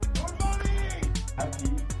happy.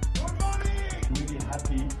 Really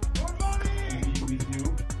happy. To be with you.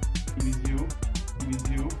 With you. With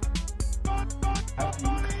you. Happy.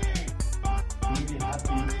 Really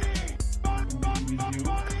happy. To be with you.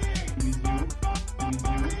 With you. With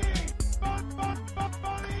you.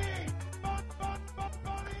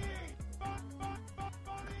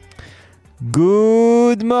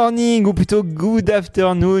 Good morning, ou plutôt good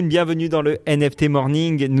afternoon, bienvenue dans le NFT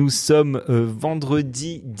Morning. Nous sommes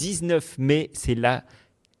vendredi 19 mai, c'est la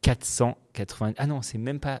 480. Ah non, c'est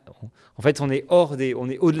même pas. En fait, on est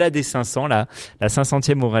au-delà des 500 là. La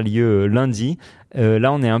 500e aura lieu lundi.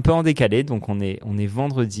 Là, on est un peu en décalé, donc on est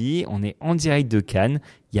vendredi, on est en direct de Cannes.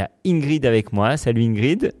 Il y a Ingrid avec moi. Salut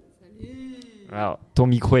Ingrid. Salut. Alors, ton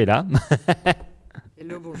micro est là.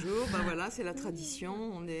 Hello, bonjour. Ben voilà, c'est la tradition.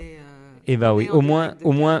 On est. Et bah oui, au moins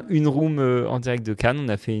Cannes. une room en direct de Cannes. On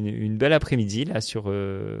a fait une belle après-midi là sur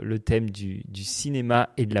le thème du cinéma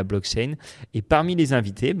et de la blockchain. Et parmi les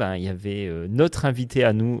invités, il y avait notre invité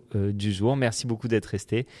à nous du jour. Merci beaucoup d'être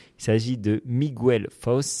resté. Il s'agit de Miguel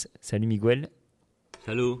Faus. Salut Miguel.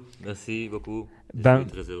 Salut, merci beaucoup. Je suis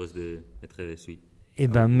très heureuse d'être ici. Eh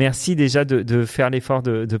ben, merci déjà de faire l'effort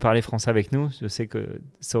de parler français avec nous. Je sais que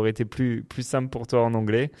ça aurait été plus simple pour toi en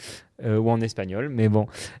anglais ou en espagnol, mais bon.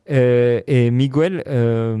 Et Miguel,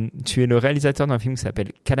 tu es le réalisateur d'un film qui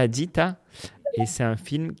s'appelle Calladita, et c'est un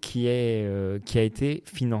film qui a été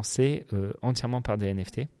financé entièrement par des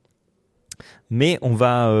NFT. Mais on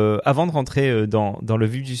va, avant de rentrer dans le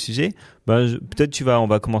vif du sujet, peut-être on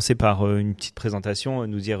va commencer par une petite présentation,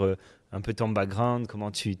 nous dire un peu ton background, comment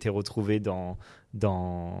tu t'es retrouvé dans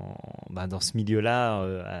ce milieu-là,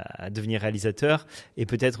 à devenir réalisateur, et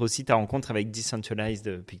peut-être aussi ta rencontre avec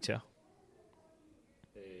Decentralized Picture.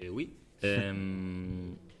 Oui.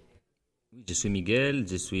 Je suis Miguel,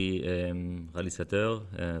 je suis réalisateur,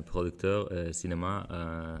 producteur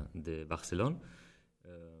cinéma de Barcelone.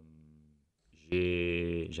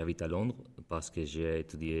 J'habite à Londres parce que j'ai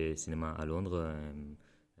étudié cinéma à Londres, à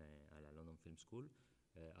la London Film School.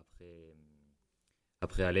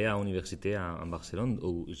 Après aller à l'université en Barcelone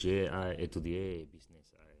où j'ai étudié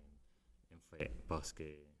business, en fait, parce que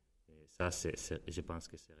ça, je pense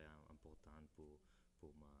que serait important pour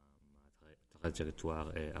ma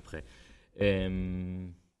trajectoire après. Je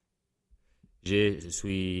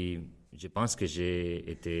pense que j'ai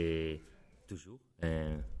été toujours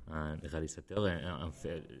un réalisateur. En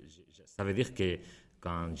fait, ça veut dire que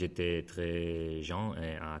quand j'étais très jeune,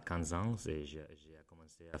 à 15 ans, j'ai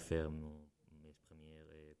commencé à faire mes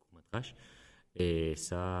premiers courts-métrages. Et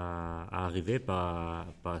ça a arrivé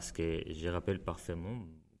parce que je rappelle parfaitement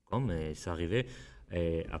comme ça arrivait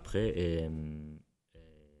après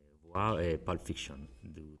voir Pulp Fiction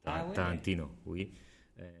de Tarantino. Oui,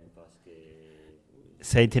 parce que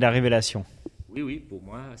ça a été la révélation. Oui, pour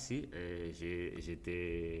moi aussi,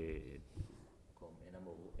 j'étais comme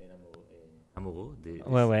amoureux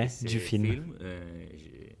du film. Film,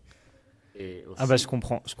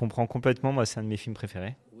 je comprends complètement. Moi, c'est un de mes films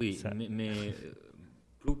préférés. Oui, mais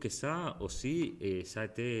plus que ça aussi, et ça a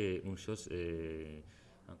été une chose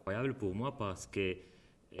incroyable pour moi parce que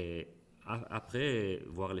après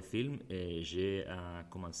voir le film, j'ai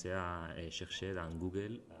commencé à chercher dans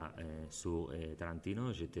Google sur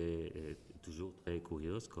Tarantino. J'étais toujours très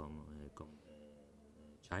curieuse comme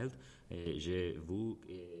child. Et j'ai vu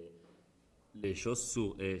les choses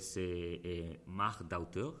sur ces marques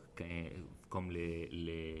d'auteur, comme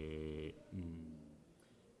les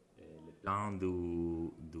plans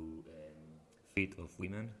du Feet of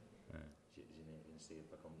Women. Je ne sais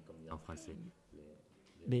pas comment dire en français.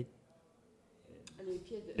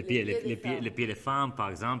 Les pieds des femmes,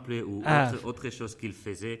 par exemple, ou autre chose qu'il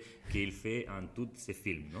fait en tous ses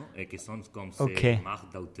films, non? Et qui sont comme ces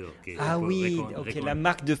marques d'auteur. La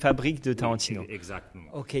marque de fabrique de Tarantino. Oui,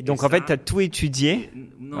 exactement. Ok, donc en fait, tu as tout étudié.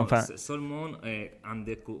 Non, seulement en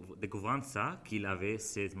découvrant ça, qu'il avait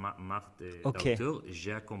cette marque d'auteur,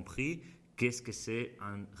 j'ai compris qu'est-ce que c'est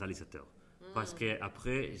un réalisateur. Parce que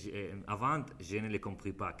avant, je ne le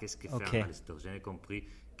compris pas. Qu'est-ce que fait un réalisateur? Je n'ai compris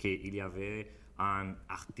qu'il y avait un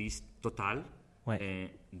artiste total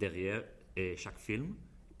derrière chaque film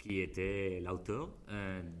qui était l'auteur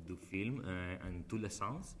du film en tous les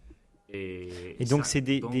sens. Et donc, c'est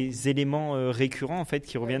des éléments récurrents en fait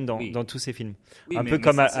qui reviennent dans tous ces films. Oui, un peu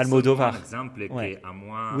comme Almodovar. C'est un exemple qu'à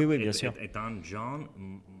moi, bien sûr. étant jeune,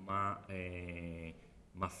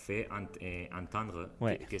 m'a fait entendre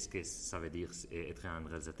qu'est-ce que ça veut dire être un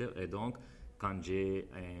réalisateur. Et donc, quand j'ai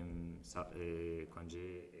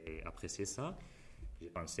apprécié ça, j'ai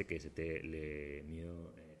pensé que c'était le mieux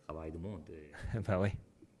travail du monde. Pour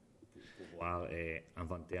pouvoir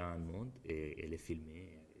inventer un monde et le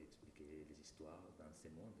filmer, expliquer les histoires.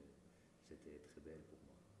 monde. C'était très belle pour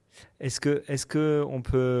moi. Est-ce que on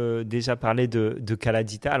peut déjà parler de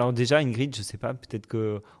Calladita? Alors déjà, Ingrid, je sais pas, peut-être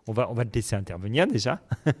que on va te laisser intervenir déjà,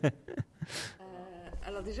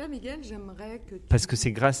 Alors déjà, Miguel, j'aimerais que tu... parce que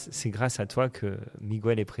c'est grâce à toi que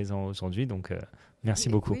Miguel est présent aujourd'hui, donc merci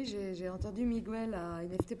beaucoup. Oui, j'ai entendu Miguel à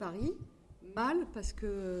NFT Paris, mal, parce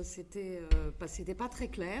que c'était pas très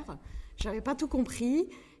clair. J'avais pas tout compris.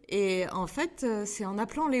 Et en fait, c'est en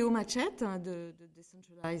appelant Léo Machette de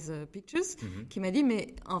Decentralized Pictures qui m'a dit,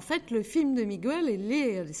 mais en fait, le film de Miguel, il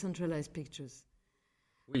est à Decentralized Pictures.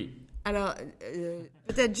 Oui. Alors,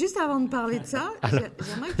 peut-être juste avant de parler de ça,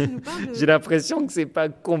 j'aimerais que tu nous parles de... J'ai l'impression que c'est pas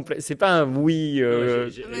complet, c'est pas un oui.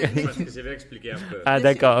 Je vais expliquer un peu. Ah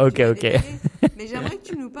Bien d'accord, sûr, ok, tu vas ok. détailler, mais j'aimerais que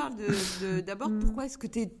tu nous parles d'abord pourquoi est-ce que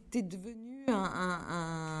tu es devenu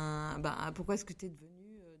pourquoi est-ce que tu es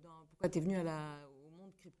devenu pourquoi tu es venu au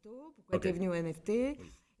monde crypto, pourquoi tu es venu au NFT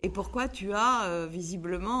et pourquoi tu as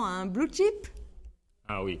visiblement un blue chip.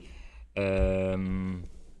 Ah oui.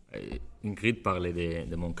 Ingrid parlait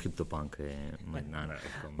de mon CryptoPunk maintenant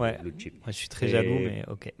comme Ouais. blue chip. Moi, je suis très jaloux, mais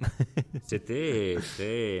ok. C'était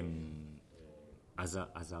très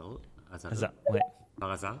hasardeux, Ouais.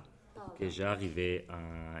 par hasard que j'ai arrivé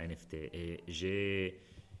à NFT. Et je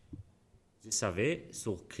savais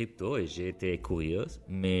sur crypto et j'étais curieuse,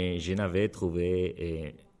 mais je n'avais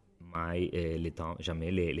trouvé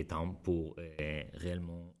jamais le temps pour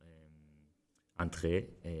réellement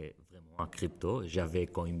entrer vraiment en crypto. J'avais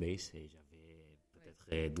Coinbase et j'avais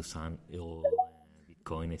peut-être 200 euros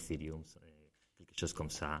Bitcoin, Ethereum, quelque chose comme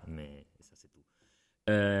ça, mais ça c'est tout.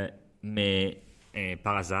 Mais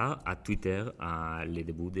par hasard, à Twitter, à le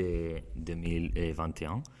début de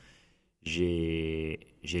 2021, j'ai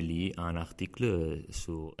lu un article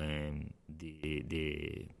sur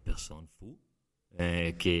des personnes fous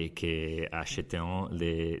qui achetaient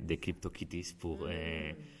des CryptoKitties pour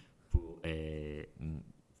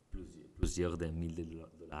plusieurs de milliers de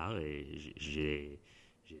dollars et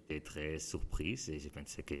j'étais très surprise et je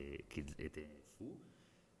pensais qu'ils étaient fous.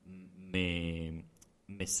 Mais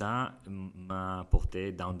ça m'a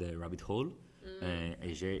porté dans des rabbit holes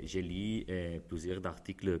et j'ai lu plusieurs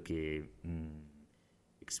articles qui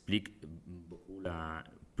expliquent beaucoup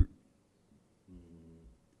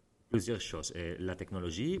plusieurs choses, la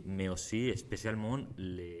technologie, mais aussi spécialement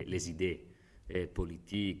les idées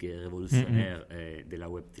politiques et révolutionnaires de la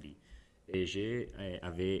Web3. Et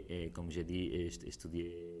j'avais, comme j'ai dit,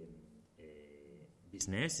 étudié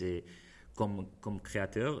business et comme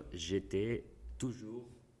créateur, j'étais toujours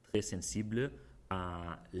très sensible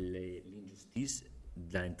à l'injustice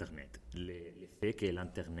de l'Internet. Le fait que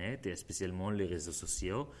l'Internet, et spécialement les réseaux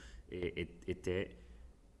sociaux, étaient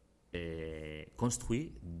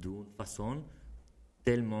construits d'une façon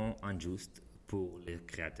tellement injuste pour les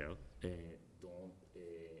créateurs, dont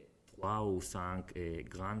 3 ou 5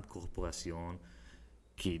 grandes corporations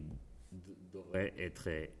qui devraient être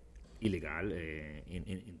illégales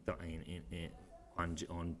quand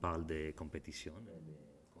on parle de compétition, de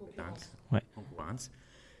concurrence,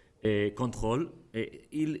 contrôle,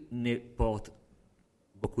 ils ne portent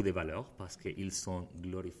beaucoup de valeur parce qu'ils sont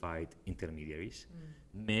glorified intermediaries,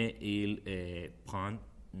 mais ils prennent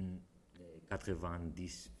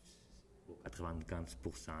 90 ou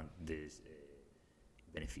 95% des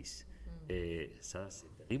bénéfices. Et ça,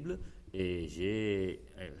 c'est terrible. Et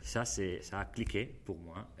ça a cliqué pour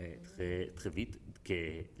moi très, très vite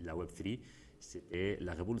que la Web3, c'était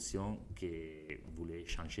la révolution qui voulait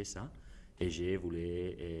changer ça. Et je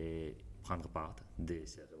voulais prendre part de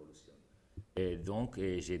cette révolution. Et donc,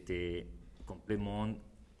 j'étais complètement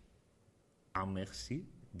immersé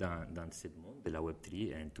dans ce monde de la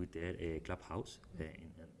Web3, Twitter et Clubhouse.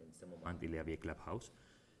 En ce moment, il y avait Clubhouse.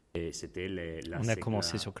 Et c'était On a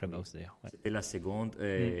commencé sur Clubhouse d'ailleurs. Ouais. C'était la seconde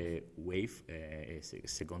wave,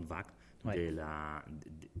 seconde vague de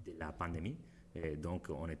la pandémie. Et donc,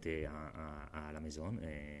 on était à la maison.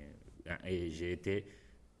 Et j'ai été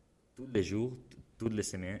tous les jours, toutes les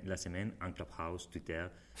semaines, la semaine en Clubhouse, Twitter,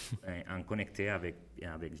 en connecté avec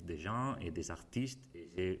des gens et des artistes.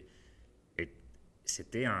 Et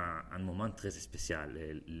c'était un moment très spécial.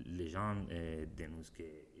 Les gens de nous qui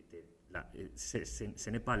étaient là, ce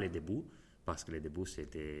n'est pas le début, parce que le début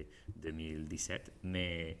c'était 2017,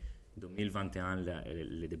 mais 2021,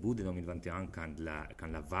 le début de 2021, quand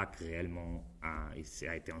la vague réellement a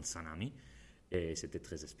été un tsunami, et c'était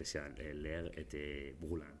très spécial. L'air était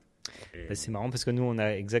brûlant. C'est marrant parce que nous, on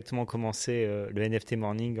a exactement commencé le NFT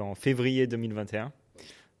Morning en février 2021.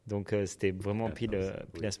 Donc c'était vraiment pile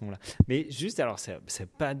à ce moment-là. Mais juste, alors c'est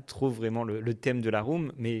pas trop vraiment le thème de la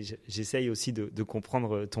room, mais j'essaye aussi de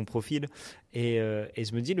comprendre ton profil. Et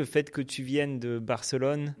je me dis, le fait que tu viennes de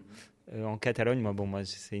Barcelone, en Catalogne, moi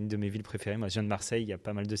c'est une de mes villes préférées. Moi je viens de Marseille, il y a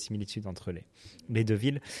pas mal de similitudes entre les deux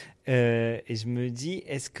villes. Et je me dis,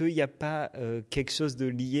 est-ce qu'il n'y a pas quelque chose de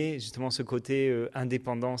lié, justement ce côté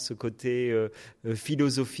indépendant, ce côté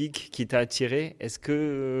philosophique qui t'a attiré? Est-ce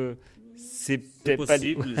que c'est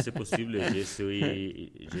possible, c'est possible. Je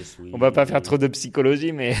suis. On va pas faire trop de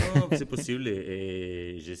psychologie, mais. Non, c'est possible.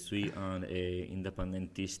 Et je suis un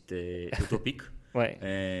indépendantiste utopique. Ouais.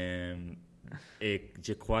 Et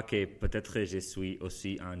je crois que peut-être je suis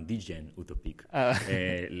aussi un indigène utopique. Ah.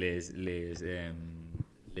 Les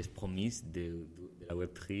promesses de la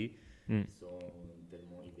Web3 sont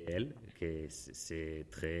tellement idéales que c'est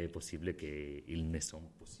très possible qu'ils ne sont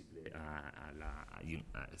possibles à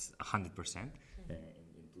 100% en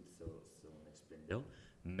toute son splendeur.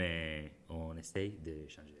 Mais on essaye de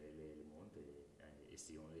changer le monde et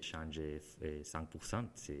si on le change 100%,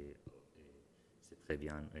 c'est très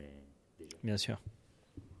bien. Déjà. Bien sûr.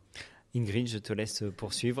 Ingrid, je te laisse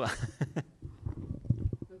poursuivre.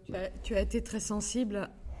 Tu as été très sensible.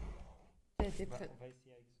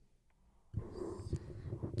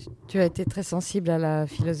 Tu as été très sensible à la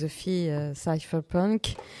philosophie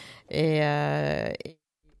cypherpunk et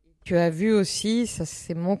tu as vu aussi, ça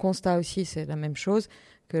c'est mon constat aussi, c'est la même chose,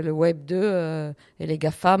 que le Web 2 et les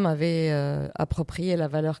GAFAM avaient approprié la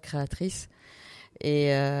valeur créatrice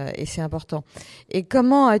et c'est important. Et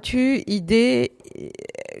comment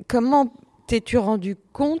t'es-tu rendu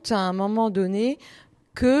compte à un moment donné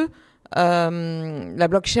que la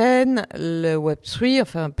blockchain, le Web3,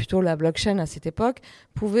 enfin plutôt la blockchain à cette époque,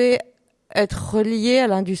 pouvait être reliée à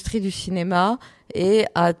l'industrie du cinéma et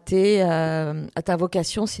à ta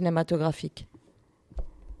vocation cinématographique?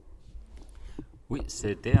 Oui,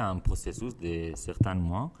 c'était un processus de certains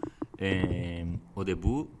mois. Et au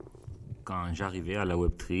début, quand j'arrivais à la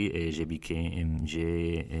Web3 et je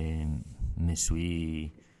me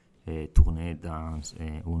suis tourné dans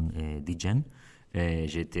un DJen.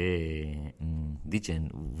 J'étais DJen.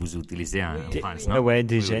 Vous utilisez en France, non? Ouais,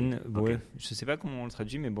 DJen. Oui. Ouais. Je ne sais pas comment on le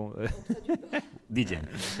traduit, mais bon. DJen.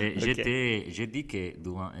 J'ai dit que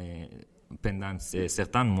pendant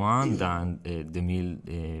certains mois, dans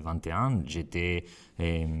 2021, j'étais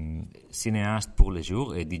cinéaste pour le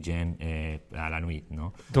jour et DJen à la nuit.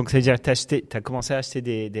 Non? Donc, ça veut dire que tu as commencé à acheter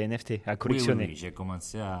des NFT, à collectionner? Oui. J'ai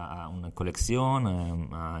commencé à une collection,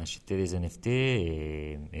 à acheter des NFT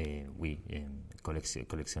et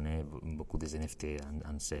collectionner beaucoup de NFT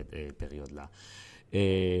en cette période-là.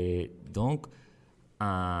 Et donc,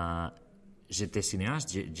 j'étais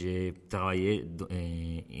cinéaste, j'ai travaillé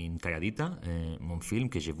en Calladita, mon film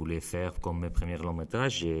que je voulais faire comme premier long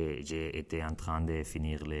métrage. J'ai été en train de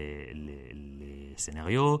finir les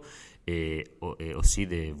scénarios et aussi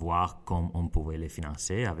de voir comment on pouvait les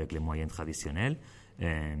financer avec les moyens traditionnels.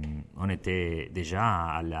 On était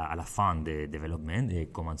déjà à la fin du développement et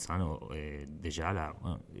commençant déjà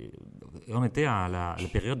on était à la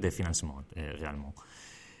période de financement réellement.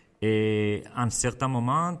 Et à un certain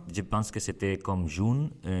moment, je pense que c'était comme juin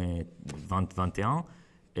 2021,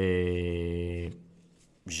 et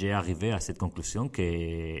j'ai arrivé à cette conclusion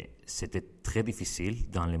que c'était très difficile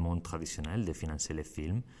dans le monde traditionnel de financer les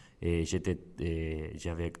films. Et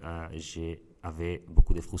j'avais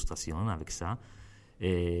beaucoup de frustration avec ça.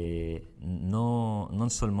 Et non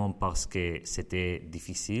seulement parce que c'était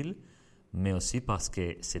difficile, mais aussi parce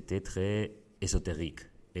que c'était très ésotérique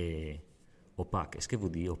et opaque. Est-ce que vous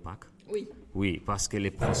dites opaque? Oui. Oui, parce que le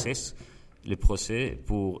procès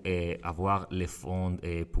pour avoir les fonds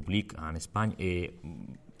publics en Espagne, et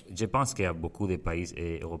je pense qu'il y a beaucoup de pays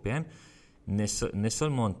européens, n'est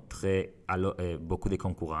seulement beaucoup de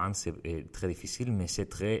concurrence et très difficile, mais c'est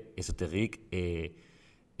très ésotérique et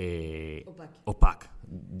opaque.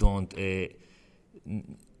 Donc, tu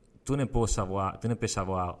ne peux savoir,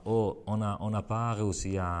 on n'a pas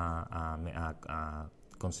réussi à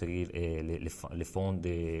conseguir les fonds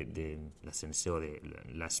de la CNCO de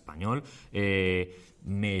l'espagnol,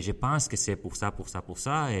 mais je pense que c'est pour ça,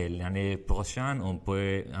 et l'année prochaine, on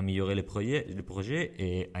peut améliorer le projet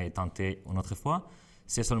et tenter une autre fois.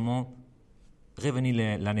 C'est seulement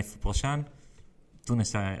revenir l'année prochaine, tu ne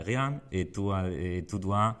sais rien et tu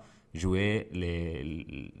dois jouer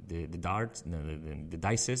les darts, les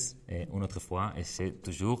dices une autre fois, et c'est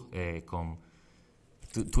toujours comme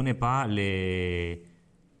tu n'es pas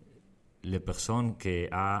les personnes qui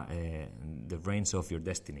ont the reins of your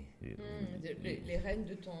destiny. Les rênes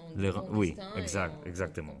de ton Oui, destin.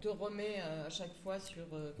 Exactement. On te remet à chaque fois sur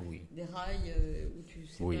Oui. des rails où tu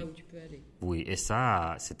sais pas où tu peux aller. Oui, et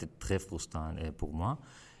ça, c'était très frustrant pour moi.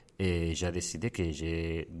 Et j'ai décidé que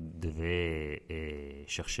je devais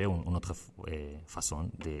chercher une autre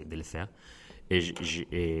façon de le faire.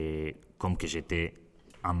 Et comme que j'étais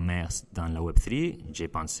immerse dans la Web3, j'ai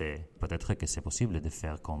pensé peut-être que c'est possible de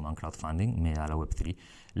faire comme un crowdfunding, mais à la Web3.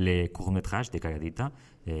 Les courts-métrages de Calladita,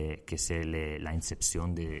 que c'est l'inception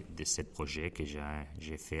de ce projet que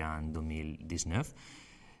j'ai fait en 2019,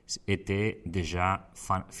 étaient déjà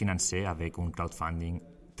financés avec un crowdfunding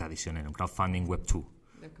traditionnel, un crowdfunding Web2.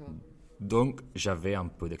 D'accord. Donc, j'avais un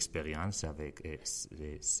peu d'expérience avec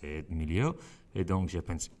ce milieu, et donc j'ai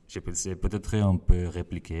pensé peut-être on peut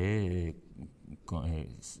répliquer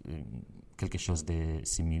quelque chose de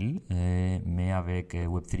similaire, mais avec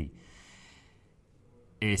Web3.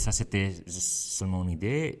 Et ça, c'était seulement une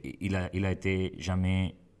idée. Il a été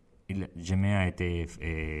jamais a été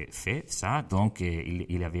fait, ça, donc il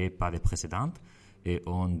n'y avait pas de précédent, et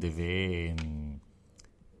on devait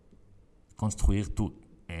construire tout.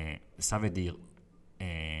 Ça veut dire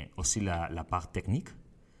aussi la part technique,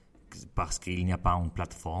 parce qu'il n'y a pas une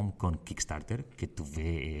plateforme comme Kickstarter que tu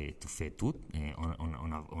fais tout. Et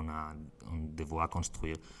on devait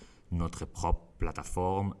construire notre propre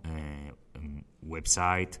plateforme,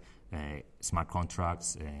 website, smart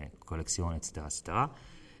contracts, collection, etc., etc.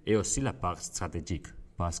 Et aussi la part stratégique,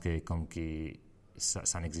 parce que comme que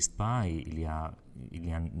ça n'existe pas, il n'y a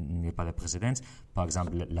pas de précédent. Par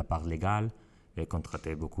exemple, la part légale,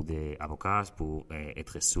 contracter beaucoup d'avocats pour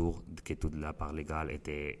être sûr que toute la part légale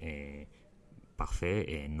était parfaite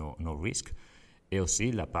et no risque. Et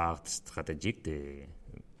aussi la part stratégique de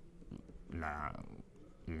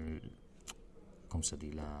comme ça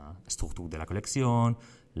dit, la structure de la collection,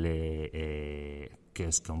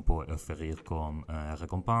 qu'est-ce qu'on peut offrir comme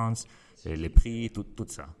récompense, les prix, tout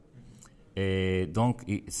ça. Et donc,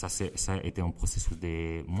 ça a été un processus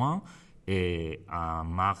de mois. Et en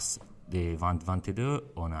mars de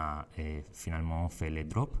 2022, on a finalement fait les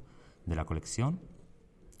drops de la collection.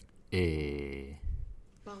 Et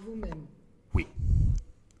Par vous-même? Oui.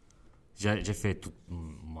 J'ai fait tout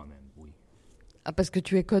moi-même, oui. Ah, parce que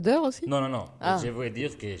tu es codeur aussi? Non. Ah. Je veux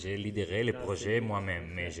dire que j'ai lidéré le projet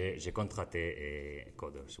moi-même, mais j'ai contracté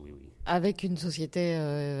codeurs, oui. Avec une société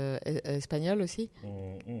espagnole aussi?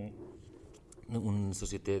 Une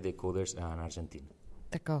société de coders en Argentine.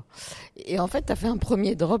 D'accord. Et en fait, tu as fait un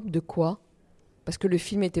premier drop de quoi? Parce que le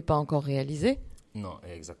film n'était pas encore réalisé. Non,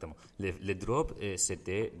 exactement. Les drops,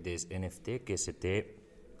 c'était des NFT que c'était...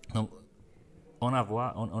 Donc, on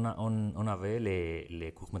avait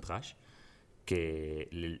les courts-métrages, que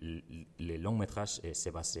les longs-métrages se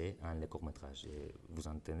basaient en les courts-métrages. Vous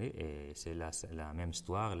entendez? Et c'est la même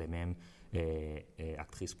histoire, les mêmes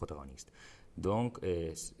actrices protagonistes. Donc,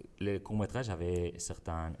 les courts-métrages avaient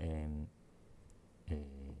certains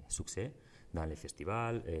succès dans les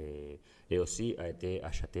festivals et aussi a été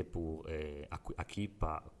acheté acquis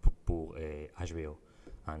pour HBO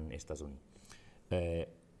en États-Unis.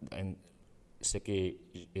 Ce que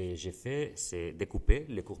j'ai fait, c'est découper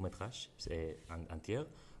les courts-métrages entiers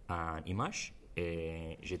en images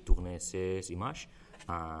et j'ai tourné ces images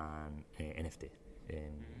en NFT.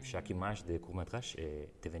 Chaque image de court-métrage est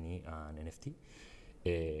devenue un NFT.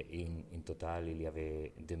 Et en total, il y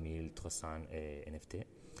avait 2300 NFT.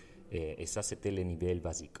 Et ça, c'était le niveau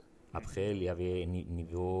basique. Après, il y avait un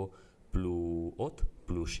niveau plus haut,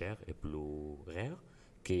 plus cher et plus rare,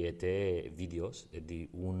 qui était vidéos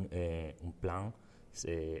un plan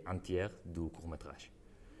entier du court-métrage.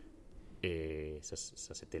 Et ça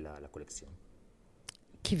c'était la collection.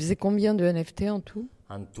 Qui faisait combien de NFT en tout?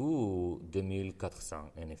 En tout,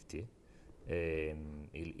 2400 NFT.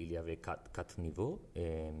 Il y avait quatre niveaux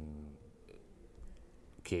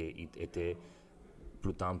qui étaient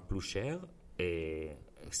plus chers. Et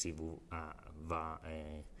si vous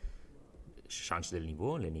changez de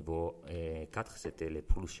niveau, le niveau 4 c'était le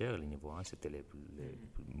plus cher, le niveau 1 c'était le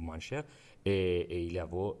moins cher. Et il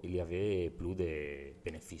y avait plus de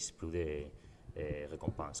bénéfices, plus de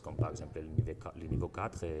récompenses. Comme par exemple le niveau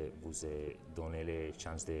 4, vous donnez les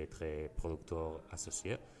chances d'être producteur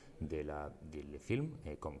associé de le film,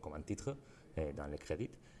 comme un titre dans les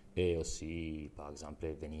crédits. Et aussi, par exemple,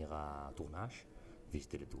 venir à tournage,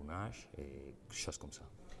 visiter le tournage, et choses comme ça.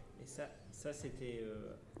 Et ça c'était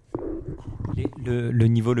le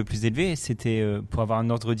niveau le plus élevé. C'était pour avoir un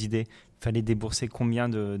ordre d'idée. Il fallait débourser combien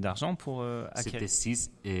d'argent pour acquérir? C'était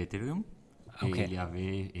 6 Ethereum. Okay. Et il y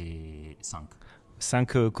avait 5.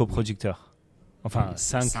 5 coproducteurs. Enfin,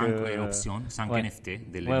 5 options, 5 ouais.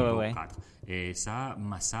 NFT de le Ouais, niveau ouais. 4. Et ça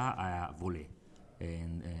a volé. Et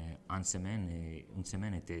une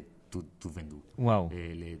semaine était tout vendu. Wow.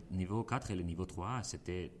 Et le niveau 4 et le niveau 3,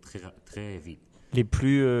 c'était très vite.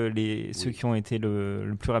 Ceux qui ont été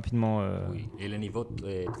le plus rapidement. Oui, et le niveau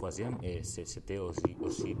 3e, c'était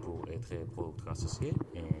aussi pour être producteur associé.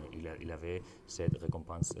 Et il avait cette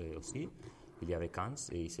récompense aussi. Il y avait 15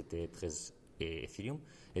 et c'était 13 Ethereum.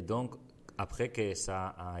 Et donc, après que ça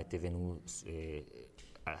a été venu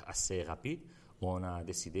assez rapide, on a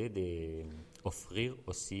décidé d'offrir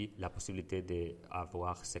aussi la possibilité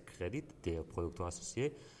d'avoir ce crédit de producteurs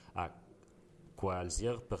associés à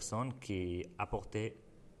plusieurs personnes qui apportaient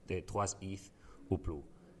de 3 ETH ou plus.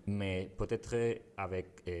 Mais peut-être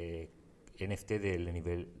avec NFT de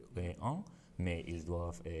niveau 1, mais ils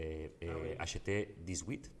doivent acheter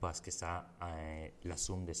 18 parce que ça, la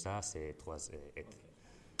somme de ça, c'est 3 ETH.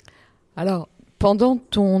 Alors, pendant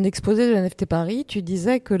ton exposé de NFT Paris, tu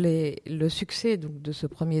disais que le succès donc, de ce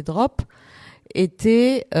premier drop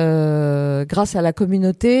était grâce à la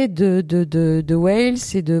communauté de whales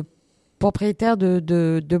et de propriétaires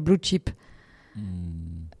de blue chip.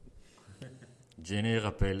 Je ne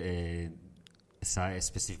rappelle ça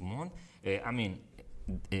spécifiquement.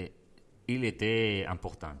 Il était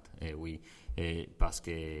important, oui, parce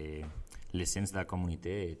que l'essence de la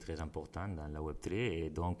communauté est très importante dans la Web3. Et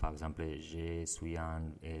donc, par exemple, je suis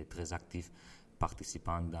très actif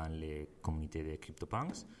participant dans les communautés de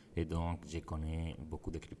CryptoPunks. Et donc, je connais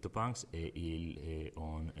beaucoup de CryptoPunks et ils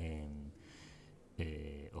ont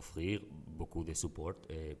offrir beaucoup de support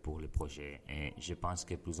pour le projet. Et je pense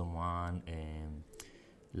que plus ou moins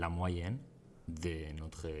la moyenne de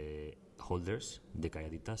notre holders de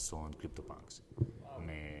Calladita sont CryptoPunks.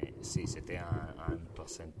 Mais si c'était un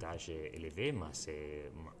pourcentage élevé, mais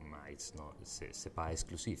c'est pas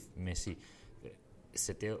exclusif. Mais si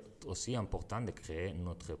c'était aussi important de créer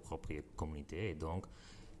notre propre communauté. Et donc,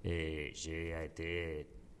 j'ai été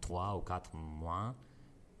 3 ou 4 mois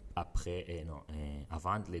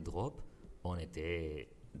avant les drops, on était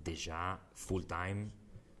déjà full-time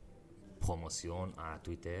promotion à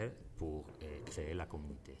Twitter pour créer la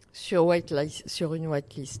communauté. Sur une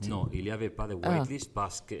whitelist. Non, il n'y avait pas de whitelist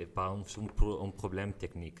parce que par un problème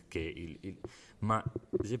technique. Mais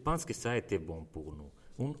je pense que ça a été bon pour nous.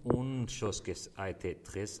 Une chose qui a été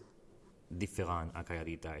très différente à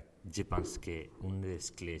Calladita, je pense qu'une des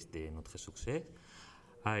clés de notre succès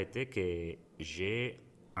a été que j'ai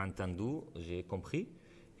compris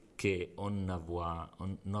qu'on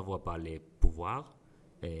n'avait pas les pouvoirs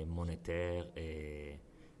monétaires et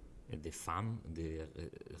des femmes, des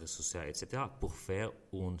réseaux sociaux, etc., pour faire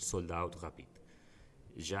un sold-out rapide.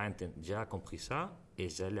 J'ai compris ça et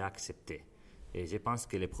je l'ai accepté. Et je pense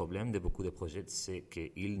que le problème de beaucoup de projets, c'est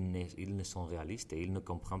qu'ils ne sont réalistes et ils ne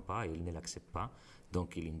comprennent pas, et ils ne l'acceptent pas.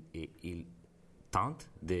 Donc, ils tentent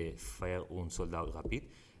de faire un sold-out rapide.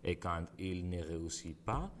 Et quand il ne réussit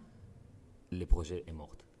pas, le projet est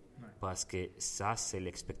mort. Ouais. Parce que ça, c'est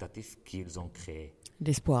l'expectative qu'ils ont créée.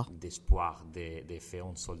 D'espoir de faire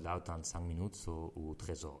un sold-out en 5 minutes ou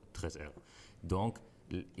 13 heures. Donc,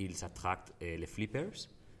 ils attractent les flippers.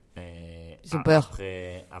 Ils ont peur.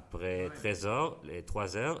 Après 13 heures, les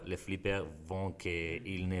 3 heures, les flippers vont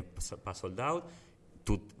qu'il n'est pas sold-out.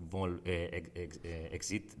 Tous vont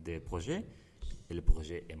exit du projet. Et le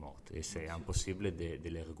projet est mort. Et c'est impossible de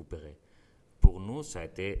le récupérer. Pour nous, ça a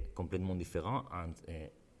été complètement différent.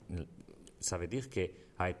 Ça veut dire que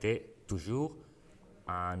ça a été toujours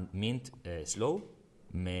un mint slow,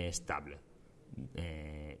 mais stable.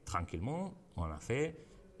 Tranquillement, on a fait.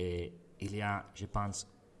 Et il y a, je pense,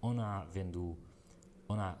 on a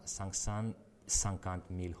 550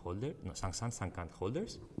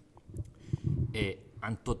 holders. Et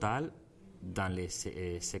en total, dans les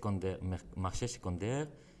marchés secondaires,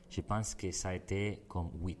 je pense que ça a été comme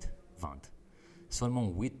 8 ventes. Seulement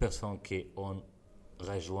 8 personnes qui ont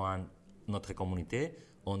rejoint notre communauté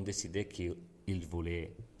ont décidé qu'ils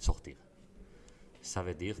voulaient sortir. Ça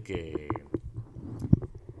veut dire que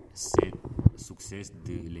ce succès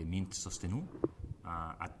de les mints soutenus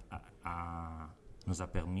nous a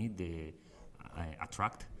permis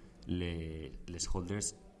d'attract les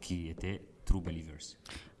holders qui étaient true believers.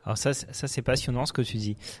 Alors ça c'est passionnant ce que tu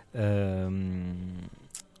dis.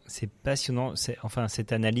 C'est passionnant. Enfin,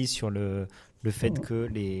 cette analyse sur le fait que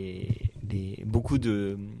beaucoup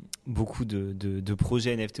de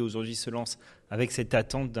projets NFT aujourd'hui se lancent avec cette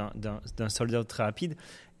attente d'un sold-out très rapide.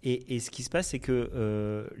 Et ce qui se passe, c'est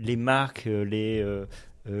que les marques,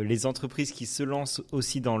 les entreprises qui se lancent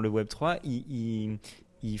aussi dans le Web3,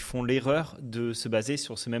 ils font l'erreur de se baser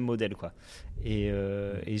sur ce même modèle, quoi. Et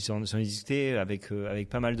j'en ai discuté avec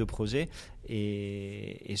pas mal de projets,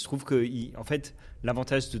 et je trouve que en fait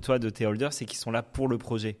l'avantage de tes holders, c'est qu'ils sont là pour le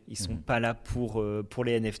projet, ils sont pas là pour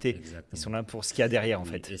les NFT. Exactement. Ils sont là pour ce qu'il y a derrière, en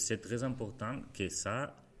fait. Et c'est très important que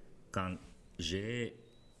ça, quand j'ai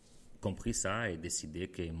compris ça et décidé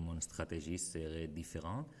que mon stratégie serait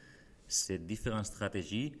différente, ces différentes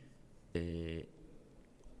stratégies,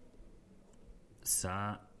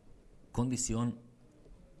 ça conditionne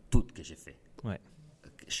tout ce que j'ai fait. Ouais.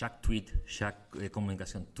 Chaque tweet, chaque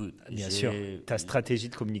communication, tout. Bien sûr, ta stratégie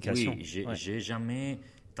de communication. Oui, j'ai jamais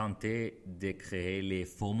tenté de créer les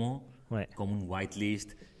FOMO comme une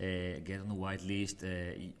whitelist, get on the whitelist,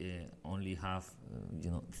 only have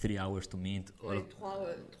 3 hours to mint. Ouais,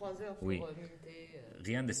 3 heures pour minter.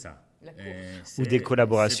 Rien de ça. Ou des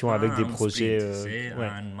collaborations avec des projets. C'est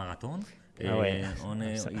un marathon. On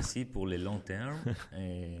est ici pour le long terme.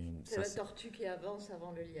 C'est la tortue qui avance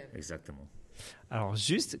avant le lièvre. Exactement. Alors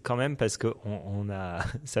juste quand même, parce que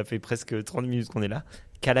ça fait presque 30 minutes qu'on est là.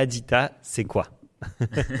 Calladita, c'est quoi?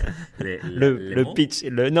 le pitch,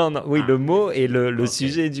 le mot et le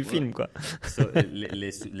sujet du film, quoi.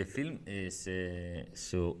 Le film, c'est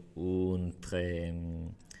sur une très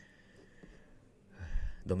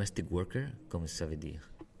domestic worker, comme ça veut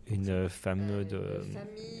dire. Une femme de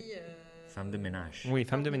femme de ménage. Oui,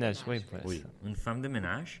 femme de ménage. Oui, une femme de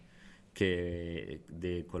ménage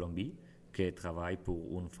de Colombie qui travaille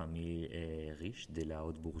pour une famille riche de la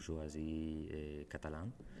haute bourgeoisie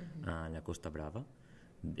catalane à la Costa Brava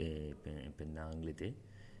pendant l'été.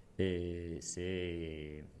 Et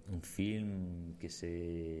c'est un film que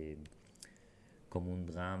c'est comme un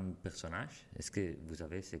drame personnage. Est-ce que vous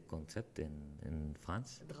avez ce concept en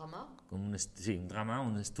France? Drama? Un drama,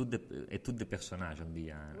 une étude de personnage, on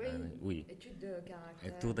dit. Oui. Étude de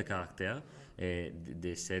caractère. Étude de caractère,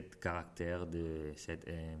 de cette caractère de cette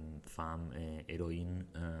femme héroïne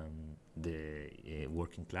de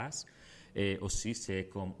working class. Et aussi, c'est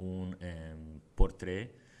comme un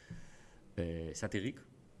portrait satirique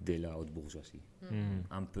de la haute bourgeoisie.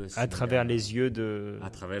 Un peu à travers les yeux de... À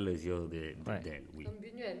travers les yeux d'elle, oui. Comme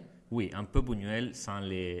Buñuel. Oui, un peu Buñuel sans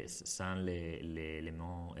les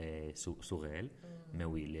éléments surréels. Mais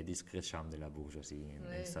oui, les discrets charmes de la bourgeoisie,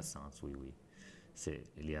 en ce sens, oui.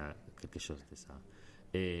 Il y a quelque chose de ça.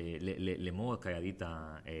 Et les mots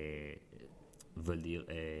Calladita veulent dire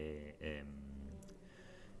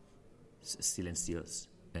silencieuse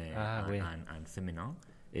en féminin.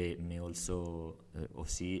 Mais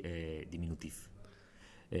aussi diminutif.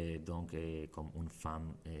 Donc, comme une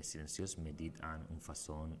femme silencieuse, mais dite en une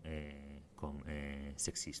façon comme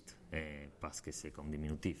sexiste, parce que c'est comme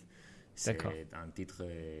diminutif. C'est un titre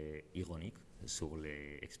ironique sur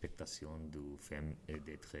les expectations de femmes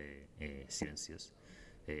d'être silencieuses,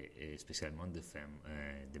 et spécialement de femmes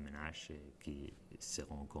de ménage qui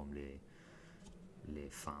seront comme les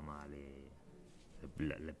femmes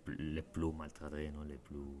les plus maltraitées, non, les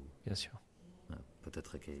plus... Bien sûr.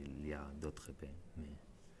 Peut-être qu'il y a d'autres pays, mais...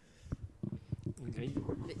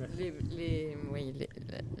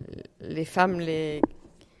 Les femmes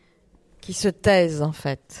qui se taisent, en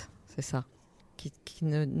fait, c'est ça, qui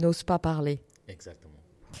n'osent pas parler. Exactement.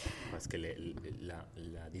 Parce que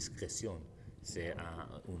la discrétion, c'est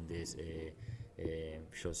une des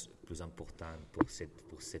choses plus importantes pour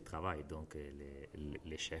ce travail. Donc,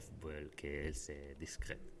 les chefs veulent qu'elle soit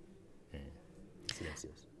discrète et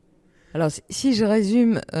silencieuse. Alors, si je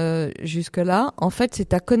résume jusque-là, en fait, c'est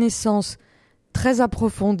ta connaissance très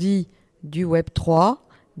approfondie du Web3,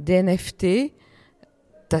 des NFT,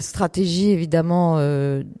 ta stratégie, évidemment,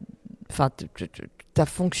 ta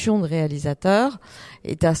fonction de réalisateur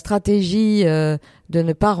et ta stratégie de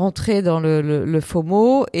ne pas rentrer dans le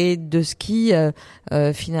FOMO et de ce qui,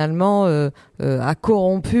 finalement, a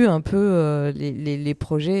corrompu un peu les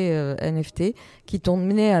projets NFT qui t'ont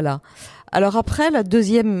mené à là. Alors après, la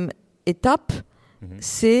deuxième étape,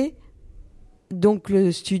 c'est donc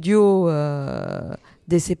le studio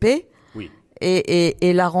DCP. Oui.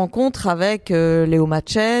 Et la rencontre avec Léo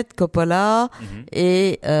Machette, Coppola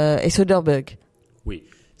et Soderbergh. Oui,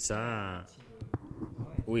 ça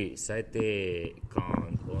a été quand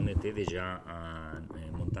on était déjà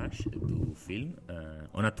en montage du film.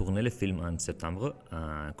 On a tourné le film en septembre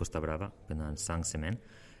à Costa Brava pendant 5 semaines.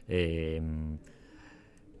 Et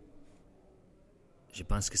je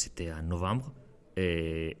pense que c'était en novembre.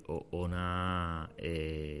 Et on a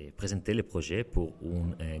présenté le projet pour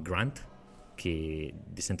un grant que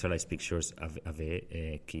Decentralized Pictures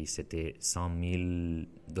avait, qui c'était $100,000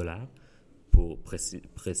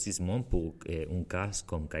 précisément pour un cas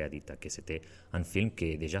comme Calladita, que c'était un film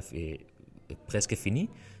qui déjà presque fini,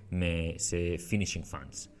 mais c'est finishing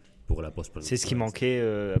funds pour la post-production. C'est ce qui manquait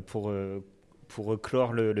pour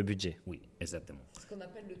clore le budget. Oui, exactement. Ce qu'on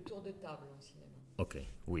appelle le tour de table en cinéma. Ok,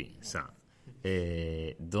 oui, ça.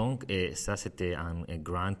 Et donc, ça, c'était un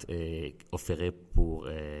grant offert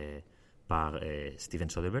par Steven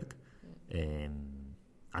Soderbergh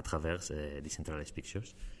à travers Decentralized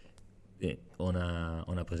Pictures. Et on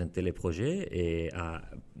a présenté les projets et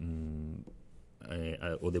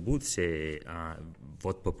au début, c'est un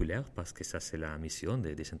vote populaire parce que ça, c'est la mission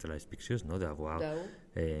de Decentralized Pictures, non, d'avoir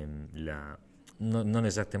non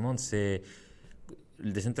exactement, c'est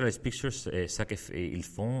les Decentralized Pictures, ça qu'ils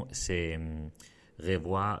font, c'est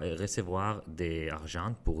recevoir de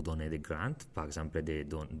l'argent pour donner des grants, par exemple des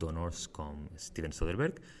donneurs comme Steven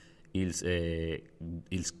Soderbergh. Ils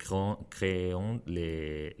créent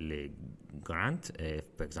les grants,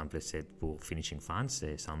 par exemple, c'est pour Finishing Funds,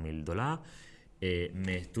 c'est $100,000.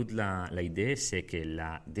 Mais toute l'idée, c'est que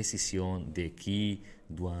la décision de qui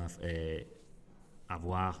doit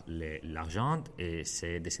avoir l'argent,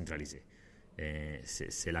 c'est décentralisé.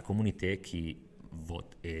 C'est la communauté qui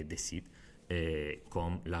vote et décide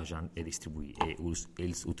comme l'argent est distribué. Et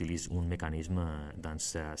ils utilisent un mécanisme dans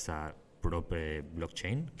sa propre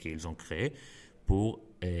blockchain qu'ils ont créé pour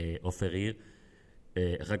offrir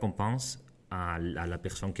récompense à la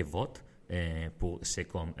personne qui vote. C'est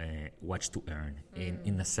comme watch to earn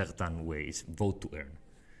in a certain way, it's vote to earn.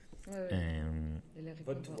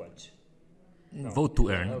 Vote to watch. Vote to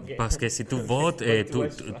earn, okay. Parce que si tu votes,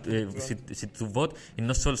 si tu votes, et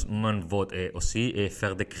non seulement vote, aussi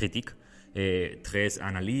faire des critiques, très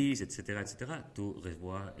analyses, etc., tu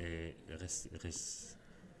reçois,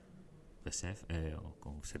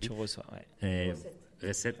 tu reçois, ouais.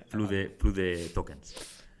 Recette plus de tokens.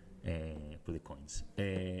 Plus de coins.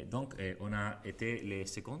 Donc, on a été les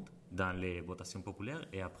secondes dans les votations populaires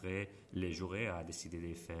et après, le jury a décidé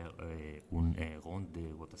de faire une ronde de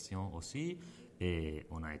votation aussi et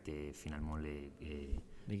on a été finalement les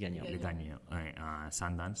gagnants. Les gagnants à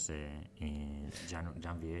Sundance en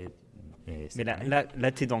janvier. Mais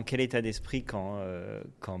là tu es dans quel état d'esprit quand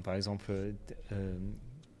par exemple,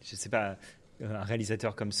 je sais pas, un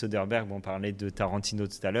réalisateur comme Soderbergh, on parlait de Tarantino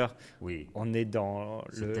tout à l'heure, oui. On est dans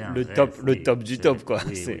le top du top, quoi.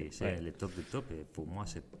 Oui, c'est le top du top et pour moi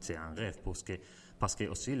c'est un rêve parce que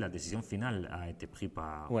aussi la décision finale a été prise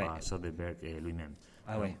par Soderbergh lui-même.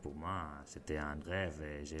 Donc, pour moi c'était un rêve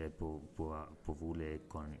et j'ai pour vous le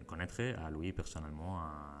connaître à lui personnellement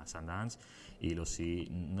à Sundance. Il aussi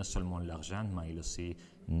non seulement l'argent mais il aussi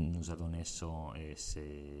nous a donné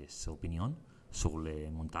ses opinions sur les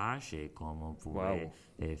montages et comment on pouvait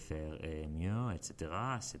faire mieux, etc.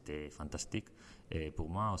 C'était fantastique. Et pour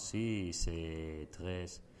moi aussi, c'est très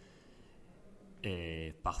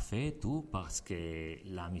parfait tout parce que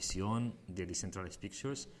la mission de Decentralized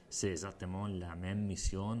Pictures, c'est exactement la même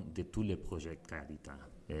mission de tous les projets Calladita.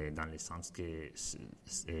 Dans le sens que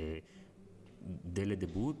dès le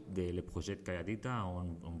début des projets Calladita,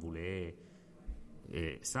 on voulait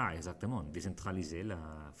ça, exactement, décentraliser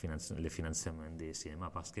le financement des cinémas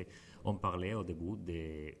parce qu'on parlait au début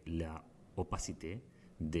de l'opacité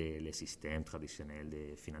des systèmes traditionnels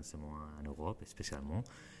de financement en Europe, spécialement.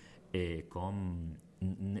 Et comme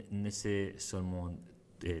c'est seulement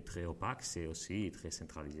très opaque, c'est aussi très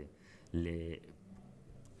centralisé.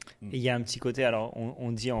 Il y a un petit côté, alors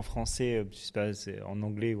on dit en français, je sais pas, c'est en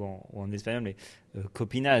anglais ou en espagnol, mais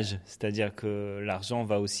copinage, c'est-à-dire que l'argent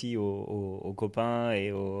va aussi aux copains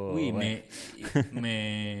et aux... Oui,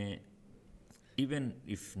 mais even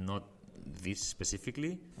if not this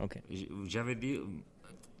specifically, j'avais dit,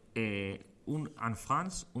 en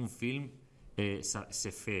France, un film, ça se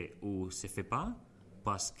fait ou se fait pas,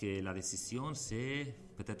 parce que la décision, c'est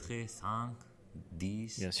peut-être 5,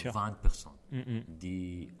 10, 20 personnes.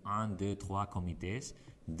 De 1, 2, 3 comités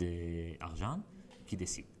d'argent qui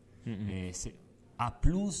décident. C'est à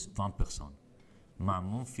plus 20 personnes. Mais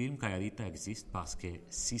mon film Calladita existe parce que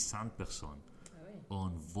 600 personnes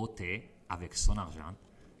ont voté avec son argent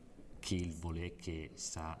qu'ils voulaient que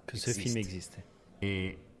ça existe. Ce film existe.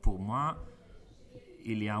 Et pour moi,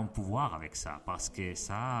 il y a un pouvoir avec ça parce que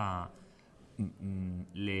ça...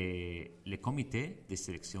 Les comités de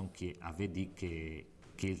sélection qui avaient dit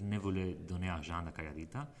qu'ils ne voulaient donner argent à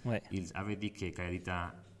Calladita, ils avaient dit que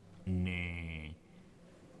Calladita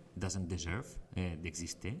doesn't deserve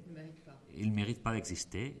d'exister. Il ne mérite pas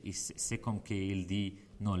d'exister. C'est comme qu'il dit,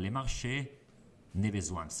 non, le marché n'a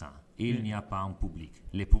besoin de ça. Il n'y a pas un public.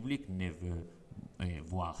 Le public ne veut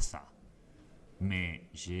voir ça. Mais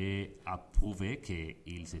j'ai approuvé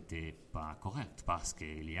qu'ils n'étaient pas corrects parce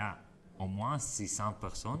qu'il y a au moins 600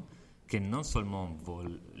 personnes que non seulement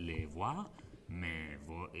veulent les voir, mais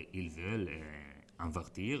ils veulent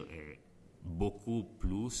invertir beaucoup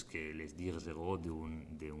plus que les 10 euros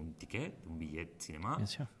d'un ticket, d'un billet de cinéma, Bien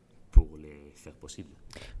sûr. pour les faire possible.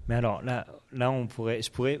 Mais alors là je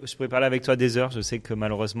pourrais parler avec toi des heures. Je sais que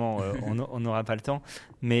malheureusement on n'aura pas le temps,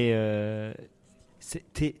 mais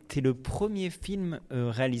t'es le premier film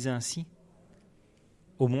réalisé ainsi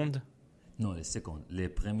au monde. Non, le second. Le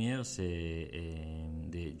premier, c'est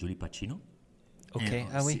de Giulio Pacino. Ok,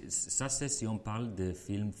 oui. Ça, c'est si on parle de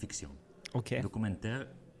film fiction. Ok. Documentaire,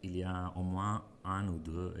 il y a au moins un ou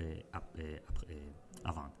deux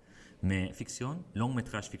avant. Mais fiction, long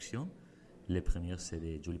métrage fiction, le premier, c'est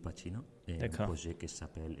de Giulio Pacino. Et un projet qui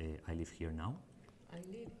s'appelle I Live Here Now.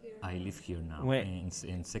 I Live Here Now. Ouais.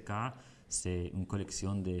 Et en ce cas, c'est une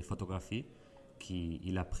collection de photographies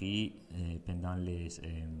qu'il a pris pendant les...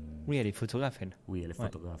 Oui, elle est photographe, elle. Oui, elle est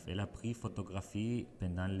photographe. Elle a pris photographie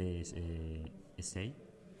pendant les essais.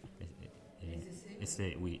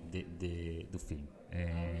 Essais, oui, du film.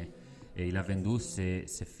 Et il a vendu ces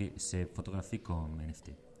photographies comme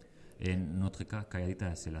NFT. Et notre cas,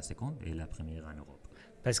 Calladita, c'est la seconde et la première en Europe.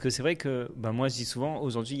 Parce que c'est vrai que moi, je dis souvent,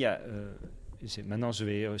 aujourd'hui, il y a... maintenant, je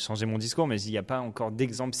vais changer mon discours, mais il n'y a pas encore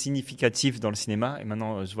d'exemple significatif dans le cinéma. Et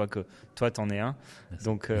maintenant, je vois que toi, tu en es un.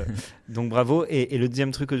 Donc bravo. Et le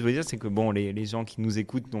deuxième truc que je voulais dire, c'est que les gens qui nous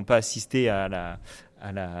écoutent n'ont pas assisté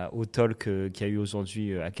au talk qu'il y a eu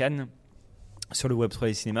aujourd'hui à Cannes sur le Web3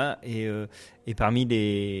 des cinémas. Et parmi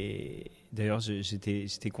les... D'ailleurs,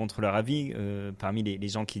 j'étais contre leur avis. Parmi les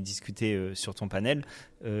gens qui discutaient sur ton panel,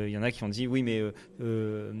 il y en a qui ont dit oui, mais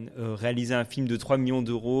réaliser un film de 3 millions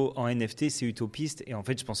d'euros en NFT, c'est utopiste. Et en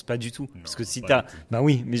fait, je pense pas du tout. Non, parce que si pas tu as...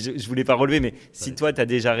 oui, mais je voulais pas relever. Mais si toi, tu as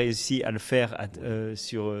déjà réussi à le faire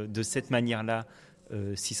de cette manière-là,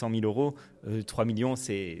 600 000 euros, 3 millions,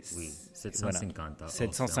 c'est... Oui, 750. Voilà.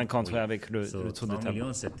 750, oui, avec le tour de table. 3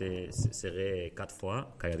 millions, serait 4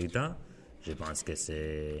 fois Calladita. Je pense que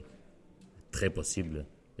c'est très possible,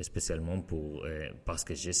 spécialement parce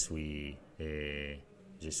que je suis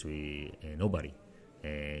nobody.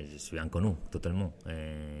 Je suis inconnu, totalement.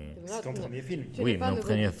 C'est ton premier film. Oui, mon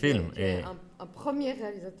premier film. Tu es un premier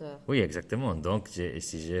réalisateur. Oui, exactement. Donc,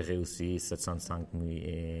 si j'ai réussi 705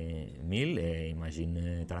 000,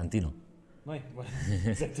 imagine Tarantino. Oui, voilà,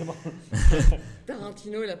 exactement.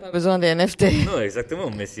 Tarantino, il n'a pas besoin des NFT. Non, exactement,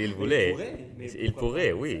 mais s'il voulait, il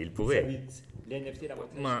pourrait, oui, il pourrait. Les NFT, la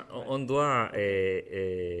retraite. Mais on doit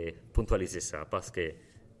puntualiser ça parce que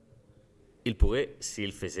il pourrait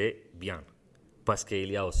s'il faisait bien. Parce qu'il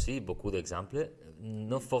y a aussi beaucoup d'exemples,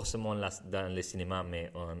 non forcément dans le cinéma, mais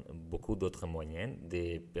en beaucoup d'autres moyens,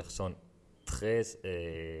 des personnes très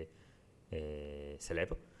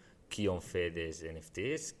célèbres qui ont fait des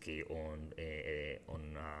NFTs, qui on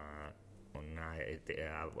a été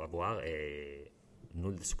à avoir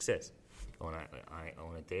nul de succès.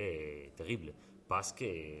 On était terrible parce que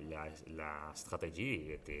la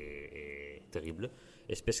stratégie était terrible,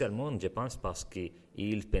 et spécialement, je pense, parce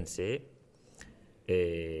qu'ils pensaient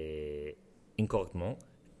incorrectement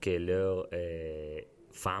que leur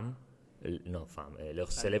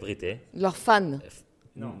leur célébrité, Leurs fans.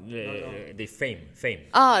 des fame.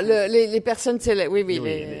 Ah, les personnes célèbres, oui,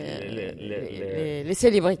 les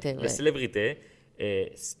célébrités. La Ouais. célébrité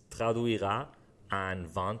traduira en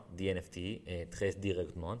vente d'NFT très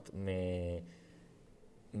directement, mais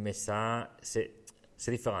ça, c'est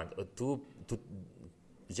différent.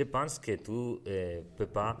 Je pense que tu ne peux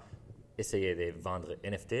pas essayer de vendre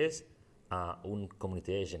NFTs à une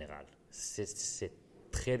communauté générale. C'est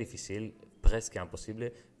très difficile, presque impossible,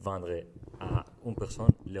 de vendre à une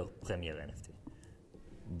personne leur premier NFT.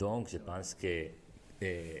 Donc, je pense que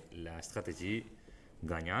la stratégie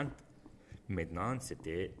gagnante, maintenant, c'est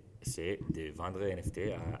de vendre NFT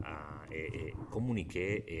et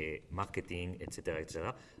communiquer, et marketing,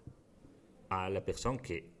 etc., à la personne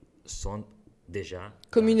qui sont déjà...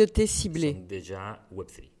 Communauté ciblée. Sont déjà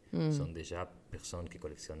Web3. Sont déjà personnes qui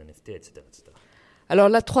collectionnent NFT, etc., etc. Alors,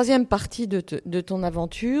 la troisième partie de ton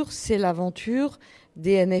aventure, c'est l'aventure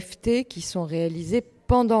des NFT qui sont réalisés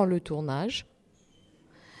pendant le tournage.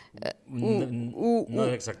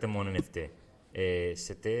 Non exactement un NFT.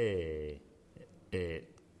 C'était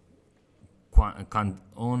quand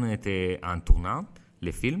on était en tournant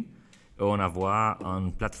les films, on avait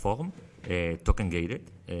une plateforme token gated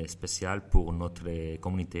spéciale pour notre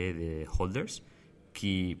communauté de holders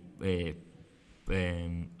qui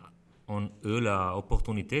ont eu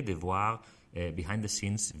l'opportunité de voir behind the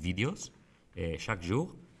scenes videos chaque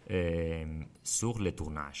jour sur le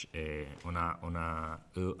tournage. On a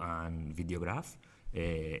eu un vidéographe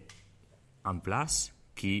en place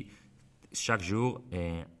qui chaque jour,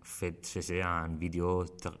 faisait une vidéo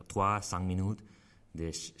 3-5 minutes de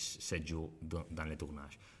 7 jours dans le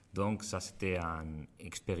tournage. Donc, ça, c'était un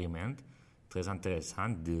expériment très intéressant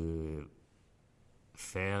de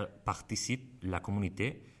faire participer la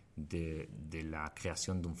communauté de la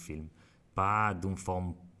création d'un film. Pas d'une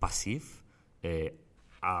forme passive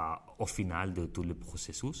au final de tout le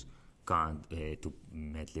processus. Quand tu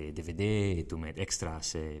mets les DVD et tu mets extra,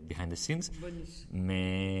 c'est behind the scenes. Bonus.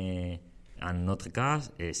 Mais en notre cas,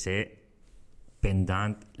 c'est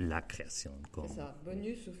pendant la création. C'est ça,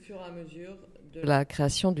 bonus au fur et à mesure de la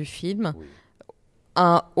création du film. Oui.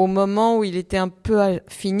 Au moment où il était un peu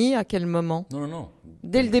fini, à quel moment? Non.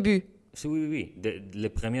 Dès le début? Oui. Le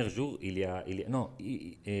premier jour,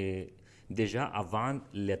 déjà avant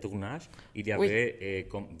le tournage, il y avait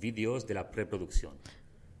comme vidéos de la pré-production.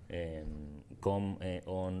 Comme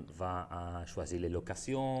on va choisir les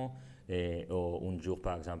locations, un jour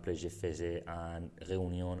par exemple, je faisais une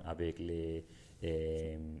réunion avec les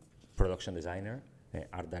production designer,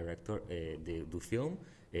 art director du film,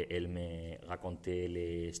 et elle me racontait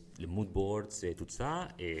les mood boards et tout ça,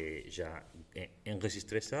 et j'ai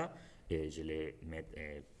enregistré ça et je les mets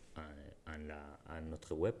à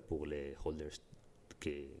notre web pour les holders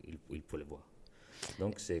qu'ils peuvent voir.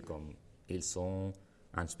 Donc c'est comme ils sont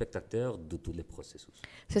un spectateur de tous les processus.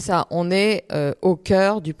 C'est ça, on est au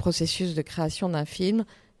cœur du processus de création d'un film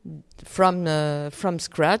from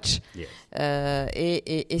scratch. Yes.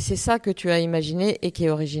 Et c'est ça que tu as imaginé et qui est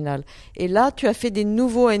original. Et là, tu as fait des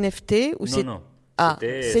nouveaux NFT ou Non. Ah,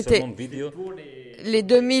 c'était seulement vidéo. les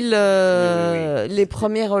 2000, Oui. les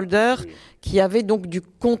premiers holders qui avaient donc du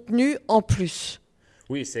contenu en plus.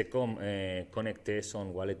 Oui, c'est comme connecter son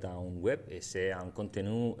wallet à un web et c'est un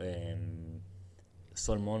contenu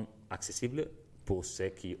seulement accessible pour ceux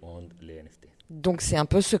qui ont les NFT. Donc c'est un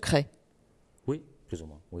peu secret. Oui, plus ou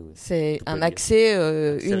moins. Oui. C'est Tu peux un dire. accès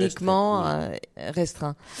C'est uniquement restreint,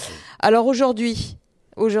 restreint. Alors aujourd'hui,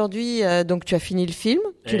 donc tu as fini le film,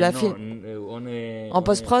 tu l'as non, fait on est en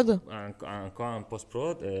post-prod. Encore en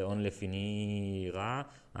post-prod, on le finira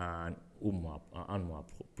en un mois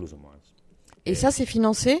plus ou moins. Et ça, c'est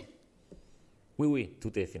financé. Oui,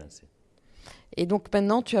 tout est financé. Et donc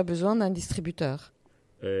maintenant, tu as besoin d'un distributeur.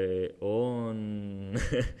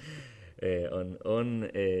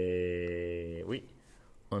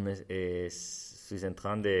 suis en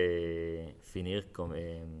train de finir comme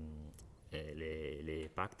les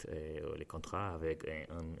pactes, les contrats avec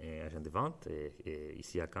un agent de vente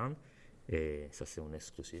ici à Cannes. Et ça, c'est un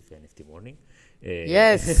exclusif NFT Morning.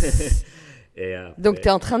 Yes. Et après, Donc tu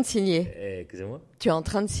es en train de signer. Excusez-moi. Tu es en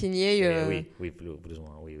train de signer. Oui, plus ou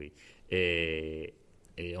moins, oui. Et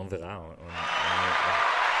on verra.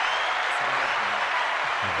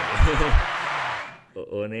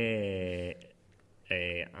 On est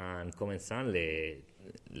en commençant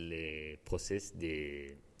les process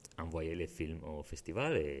d'envoyer les films au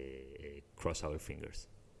festival et cross our fingers.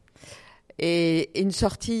 Et il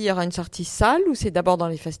y aura une sortie salle ou c'est d'abord dans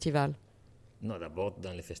les festivals? Non, d'abord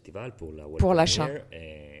dans les festivals pour la Pour l'achat.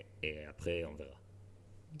 Et après on verra.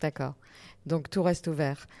 D'accord. Donc tout reste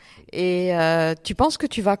ouvert. Et tu penses que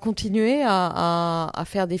tu vas continuer à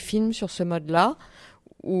faire des films sur ce mode-là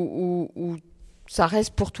ou ça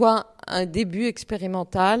reste pour toi un début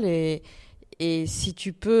expérimental et si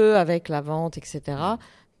tu peux, avec la vente, etc.,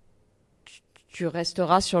 tu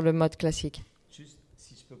resteras sur le mode classique? Juste,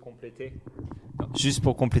 si je peux compléter. Juste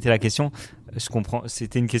pour compléter la question, je comprends.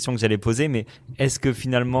 C'était une question que j'allais poser, mais est-ce que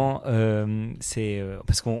finalement,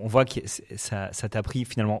 parce qu'on voit que ça t'a pris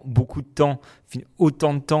finalement beaucoup de temps,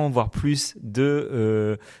 autant de temps, voire plus,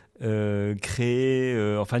 de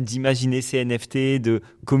créer, d'imaginer ces NFT, de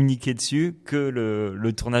communiquer dessus, que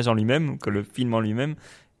le tournage en lui-même, que le film en lui-même.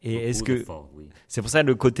 Et est-ce que Oui. c'est pour ça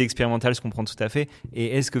le côté expérimental, je comprends tout à fait.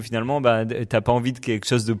 Et est-ce que finalement, t'as pas envie de quelque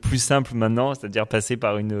chose de plus simple maintenant, c'est-à-dire passer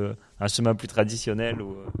par un chemin plus traditionnel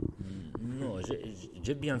ou... Non,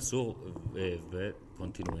 j'ai bien sûr veux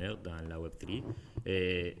continuer dans la Web3.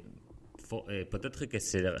 Et peut-être que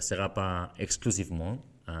ce ne sera pas exclusivement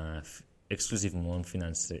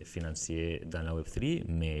financier dans la Web3,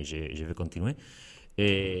 mais je vais continuer.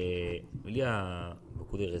 Et il y a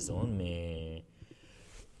beaucoup de raisons, mais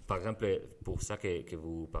par exemple, pour ça que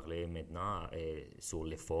vous parlez maintenant sur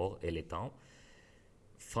l'effort et le temps,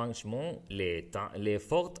 franchement,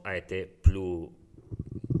 l'effort a été plus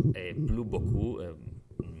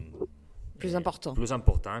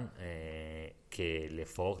important que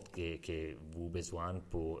l'effort que vous avez besoin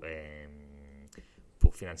pour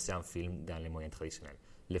financer un film dans les moyens traditionnels.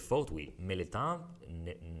 L'effort, oui, mais le temps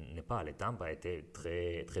n'est pas. Le temps a été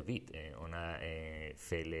très, très vite. On a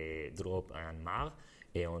fait les drops en mars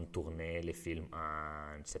et on tournait les films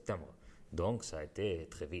en septembre. Donc, ça a été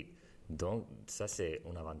très vite. Donc, ça, c'est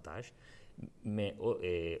un avantage. Mais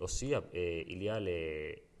aussi, il y a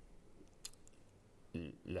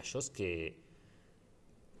la chose que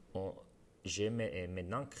j'ai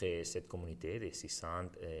maintenant créé cette communauté de 600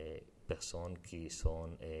 personnes qui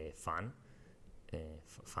sont fans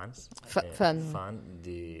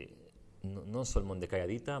non seulement de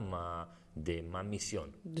Calladita, mais de ma mission.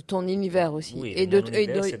 De ton univers aussi. Oui, et de mon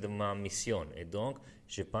univers, c'est de ma mission. Et donc,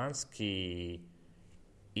 je pense qu'il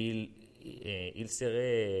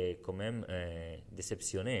serait quand même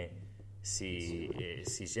déceptionné si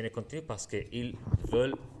je ne continue parce qu'ils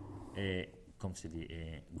veulent, comme se dit,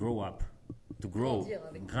 grow up,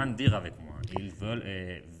 grandir avec moi. Ils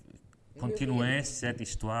veulent continuer cette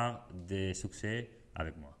histoire de succès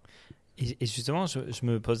avec moi. Et justement, je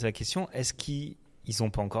me pose la question, est-ce qu'ils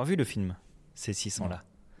n'ont pas encore vu le film, ces 600-là?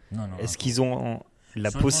 Non. Est-ce qu'ils ont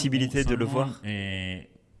la possibilité de le voir?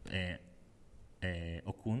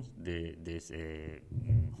 Aucun des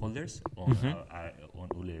holders ont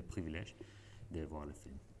le privilège de voir le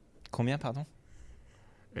film. Combien, pardon?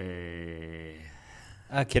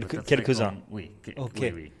 Quelques-uns. Oui,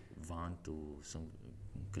 okay. oui. 20 ou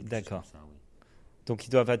quelque D'accord. chose comme ça, oui. Donc,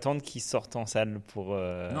 ils doivent attendre qu'ils sortent en salle pour...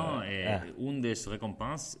 Non, une des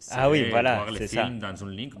récompenses, c'est voilà, voir le film dans un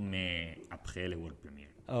link, mais après le world premiere.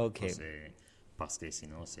 Ok. Parce que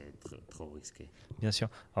sinon, c'est trop risqué. Bien sûr.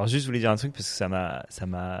 Alors, juste, je voulais dire un truc, parce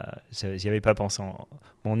que j'y avais pas pensé.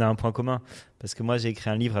 On a un point commun, parce que moi, j'ai écrit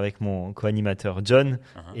un livre avec mon co-animateur John,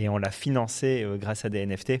 et on l'a financé grâce à des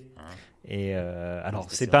NFT. Et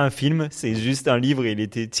alors, c'est pas un film, c'est juste un livre, et il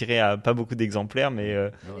était tiré à pas beaucoup d'exemplaires, mais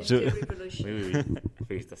Oui.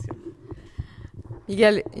 Félicitations.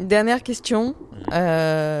 Miguel, une dernière question.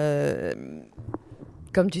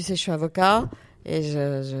 Comme tu sais, je suis avocat et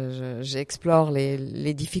j'explore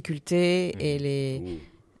les difficultés et les...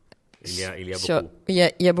 Il y a beaucoup. Il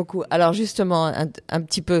y a beaucoup. Alors justement, un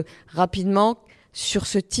petit peu rapidement, sur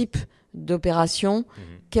ce type d'opération,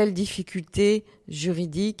 quelles difficultés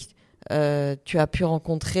juridiques tu as pu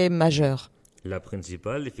rencontrer majeures? La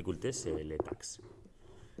principale difficulté, c'est les taxes.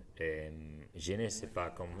 Je ne sais pas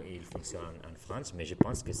comment il fonctionne en France, mais je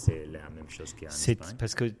pense que c'est la même chose qu'en Espagne. C'est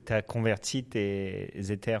parce que tu as converti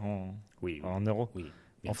tes Ethers en euros. Oui,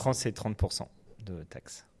 en France, c'est 30% de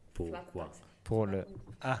taxes. Pour quoi? Pour la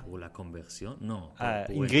conversion? Non.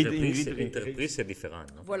 Pour l'entreprise, c'est différent.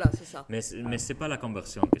 Non? Voilà, c'est ça. Mais ce n'est pas la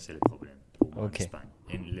conversion que c'est le problème pour moi en Espagne.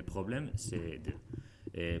 Et le problème, c'est deux.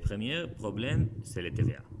 Le premier problème, c'est le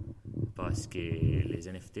TVA. Parce que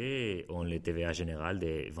les NFT ont le TVA général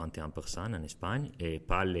de 21% en Espagne et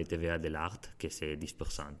pas le TVA de l'art, que c'est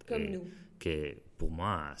 10%. Comme nous. Que pour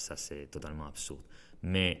moi, ça, c'est totalement absurde.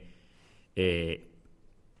 Mais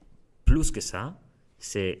plus que ça,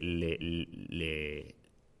 c'est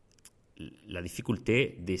la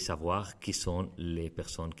difficulté de savoir qui sont les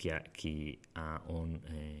personnes qui ont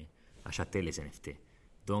acheté les NFT.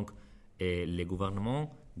 Donc, le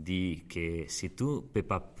gouvernement dit que si tu ne peux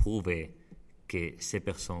pas prouver que ces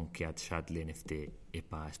personnes qui achètent les NFT n'est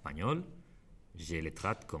pas espagnol, je les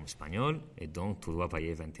traite comme espagnol et donc tu dois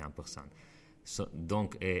payer 21%.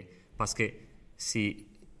 Donc, parce que si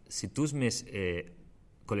tous mes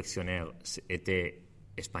collectionneurs étaient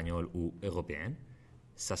espagnols ou européens,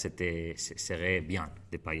 ça serait bien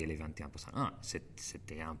de payer les 21%.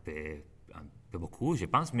 C'était un peu beaucoup, je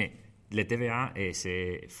pense, mais le TVA,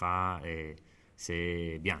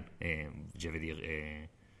 c'est bien. Je veux dire,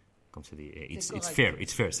 comme ça dit, it's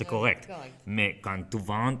fair, c'est correct. Mais quand tu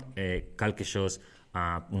vends quelque chose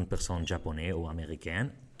à une personne japonaise ou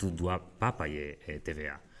américaine, tu ne dois pas payer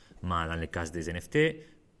TVA. Mais dans le cas des NFT,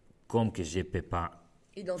 comme que je ne peux pas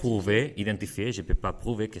identifier, je ne peux pas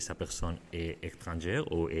prouver que sa personne est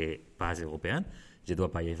étrangère ou est pas européenne, je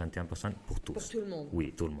dois payer 21% pour tous. Pour tout le monde.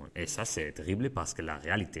 Oui, tout le monde. Et ça, c'est terrible parce que la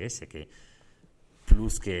réalité, c'est que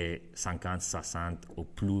plus que 50, 60 ou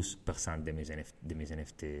plus % de mes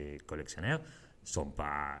NFT collectionneurs ne sont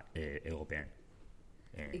pas européens.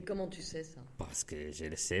 Et comment tu sais ça? Parce que je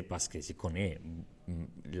le sais, parce que je connais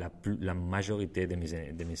la majorité de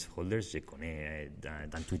mes holders, je connais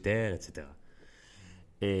dans Twitter, etc.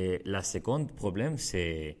 Et le second problème,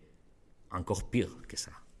 c'est encore pire que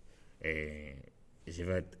ça. Et je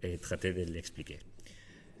vais traiter de l'expliquer.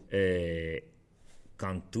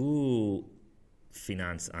 Quand tu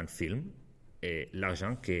finances un film,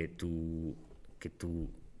 l'argent que tu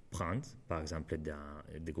prends, par exemple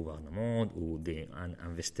des gouvernements ou d'un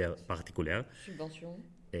investisseur particulier, subvention,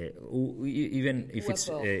 ou even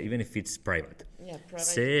if it's private,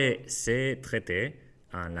 c'est traité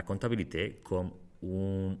en la comptabilité comme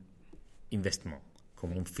un investissement,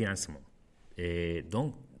 comme un financement. Et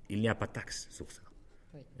donc, il n'y a pas de taxe sur ça.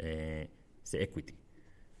 Oui. C'est equity.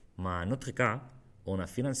 Mais dans notre cas, on a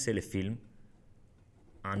financé le film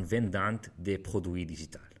en vendant des produits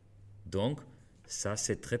digitaux. Donc, ça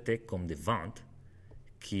c'est traité comme des ventes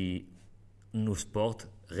qui nous portent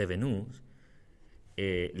revenus.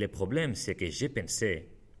 Et le problème, c'est que j'ai pensé,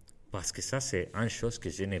 parce que ça c'est une chose que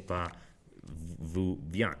je n'ai pas vu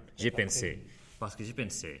bien, j'ai pensé,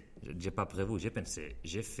 j'ai pas prévu,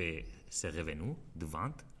 j'ai fait ces revenus de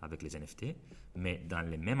vente avec les NFT, mais dans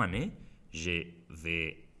la même année, je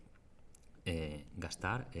vais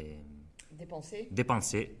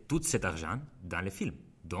dépenser tout cet argent dans le film.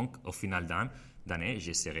 Donc, au final d'année,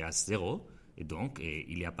 je serai à zéro, et donc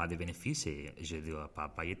il n'y a pas de bénéfice et je ne dois pas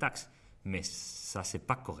payer taxes. Mais ça, c'est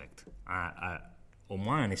pas correct. Au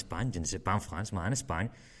moins en Espagne, je ne sais pas en France, mais en Espagne,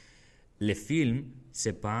 le film,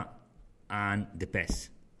 c'est pas un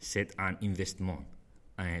dépense, c'est un investissement.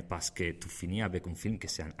 Parce que tu finis avec un film que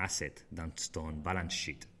c'est un asset dans ton balance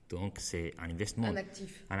sheet. Donc, c'est un investissement. Un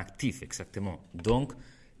actif. Un actif, exactement. Donc,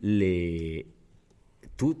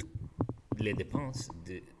 toutes les dépenses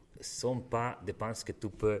ne sont pas dépenses que tu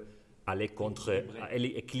peux aller contre,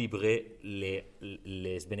 équilibrer les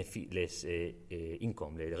bénéfices, les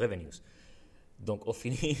incomes, les revenus. Donc, au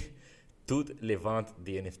final, toutes les ventes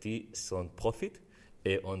des NFT sont profit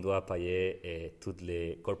et on doit payer toutes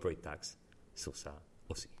les corporate taxes sur ça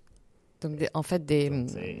aussi. Donc, en fait, Donc,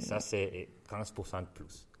 ça, c'est 15% de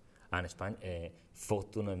plus. En Espagne,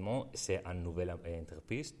 fortunément, c'est une nouvelle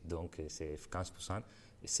entreprise, donc c'est 15%,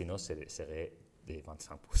 sinon, ce serait de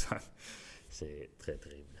 25%. C'est très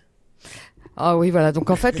terrible. Ah oui, voilà. Donc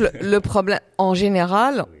en fait, le problème, en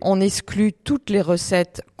général, on exclut toutes les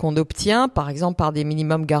recettes qu'on obtient, par exemple par des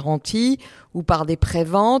minimums garantis ou par des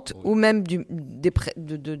préventes ou même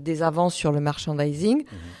des avances sur le merchandising.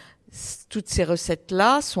 Toutes ces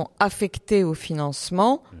recettes-là sont affectées au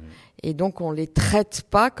financement et donc on les traite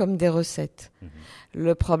pas comme des recettes.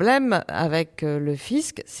 Le problème avec le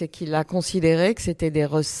fisc, c'est qu'il a considéré que c'était des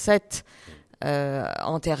recettes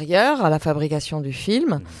antérieures à la fabrication du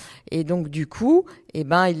film. Et donc, du coup, il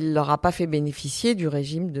ne leur a pas fait bénéficier du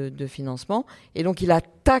régime de financement. Et donc, il a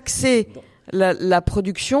taxé la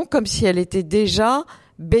production comme si elle était déjà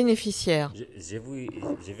bénéficiaire.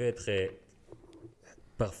 Je vais être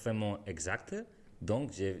parfaitement exact.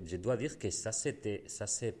 Donc, je dois dire que ça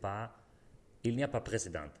c'est pas, il n'y a pas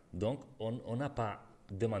précédent. Donc, on n'a pas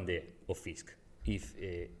demandé au fisc if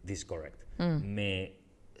this is correct. Mais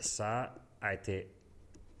ça a été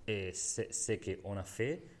ce qu'on a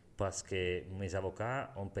fait parce que mes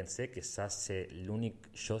avocats ont pensé que ça c'est l'unique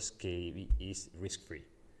chose qui est risk-free.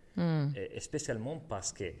 Et spécialement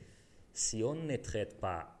parce que si on ne traite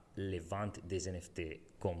pas les ventes des NFT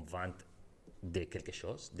comme vente de quelque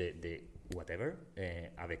chose, de whatever,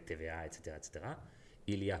 avec TVA, etc.,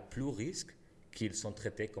 il y a plus risque qu'ils sont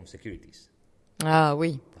traités comme securities. Ah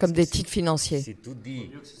oui, parce comme des titres financiers. Si tu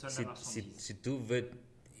dis, si tu veux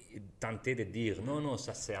tenter de dire non,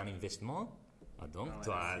 ça c'est un investissement, donc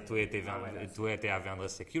tu étais à vendre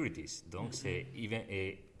securities, donc c'est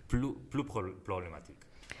plus problématique.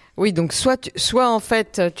 Oui, donc soit en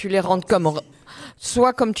fait tu les rendes comme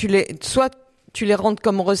soit tu les rendes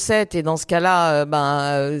comme recettes et dans ce cas-là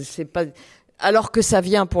c'est pas alors que ça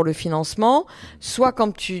vient pour le financement, soit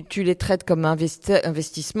comme tu les traites comme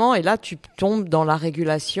investissement et là tu tombes dans la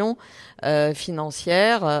régulation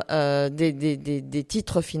financière des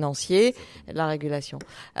titres financiers, la régulation.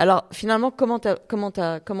 Alors finalement comment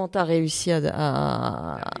t'as réussi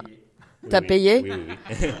à T'as payé? Oui.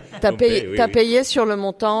 T'as payé sur le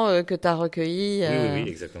montant que t'as recueilli. Oui,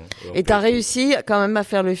 exactement. Et t'as réussi quand même à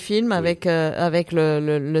faire le film avec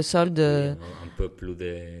le solde. Oui, un peu plus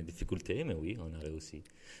de difficultés, mais oui, on a réussi.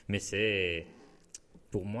 Mais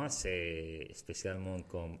pour moi, c'est spécialement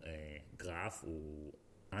comme grave ou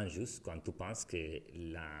injuste quand tu penses que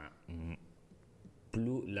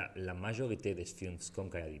la majorité des films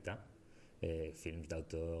comme Calladita, films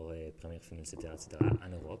d'auteur, premiers films, etc., en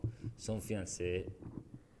Europe, sont financés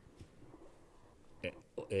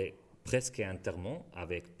presque entièrement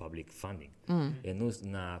avec public funding. Et nous,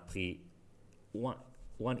 on a pris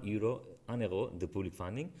 1 euro de public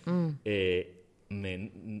funding,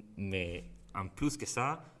 mais en plus que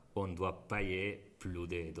ça, on doit payer plus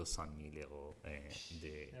de 200 000 euros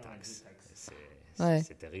de taxes.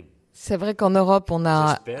 C'est terrible. C'est vrai qu'en Europe, on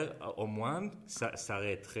a... J'espère, au moins, ça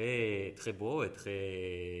serait très, très beau et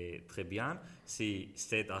très, très bien si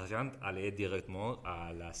cet argent allait directement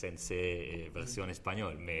à la CNC version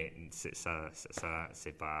espagnole. Mais ça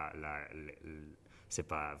c'est pas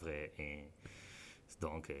vrai. Et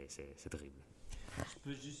donc, c'est terrible. Je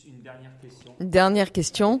peux juste une dernière question. Dernière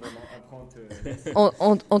question. Après,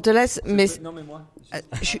 On te laisse, mais Non, mais moi.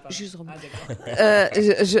 juste Ah, d'accord.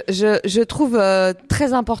 je trouve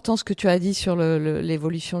très important ce que tu as dit sur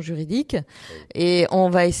l'évolution juridique, et on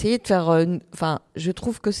va essayer de faire. Je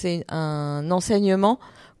trouve que c'est un enseignement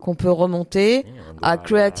qu'on peut remonter à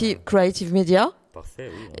Creative Media Parfait,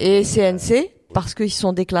 oui. et CNC, parce qu'ils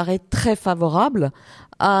sont déclarés très favorables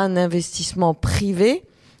à un investissement privé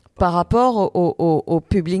par rapport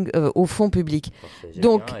au fonds public. Parfait. Je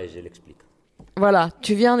Donc, viens et je l'explique. voilà,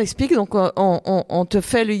 tu viens, on explique, donc on te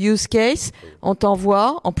fait le use case, on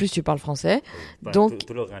t'envoie, en plus tu parles français, donc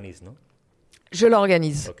Tu l'organises, non? je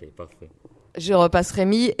l'organise. Ok, parfait. Je repasse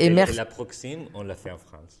Rémi et merci. Et la proxime, on l'a fait en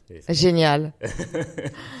France. Génial.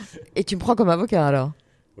 Et tu me prends comme avocat alors?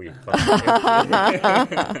 Oui, parfait.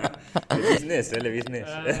 Le business, le business.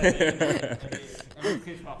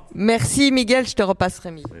 Merci Miguel, je te repasse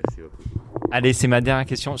Rémi. Merci beaucoup. Allez, c'est ma dernière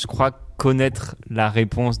question. Je crois connaître la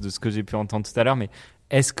réponse de ce que j'ai pu entendre tout à l'heure, mais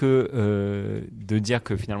est-ce que de dire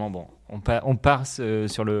que finalement, bon, on part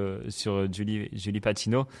sur Julie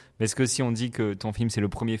Pacino, mais est-ce que si on dit que ton film c'est le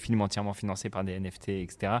premier film entièrement financé par des NFT,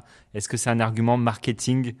 etc., est-ce que c'est un argument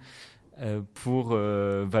marketing pour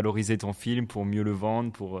valoriser ton film, pour mieux le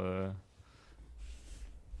vendre,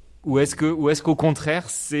 ou est-ce qu'au contraire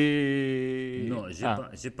c'est... Non,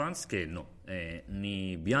 je pense que non.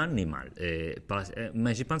 Ni bien ni mal.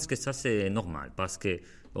 Mais je pense que ça c'est normal parce que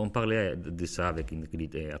on parlait de ça avec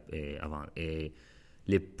Ingrid avant. Et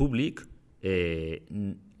le public, ils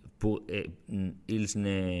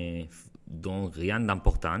ne donnent rien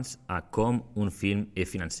d'importance à comme un film est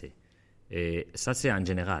financé. Et ça, c'est en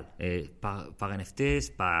général. Et par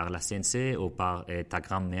NFT, par la CNC ou par ta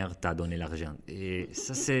grand-mère t'a donné l'argent. Et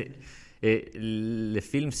ça, c'est... Et le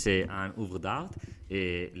film, c'est un œuvre d'art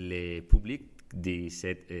et le public de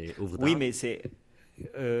cette œuvre d'art... Oui, mais c'est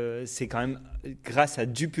quand même grâce à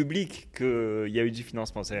du public qu'il y a eu du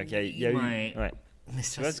financement. C'est-à-dire qu'il y a eu... Ouais. Mais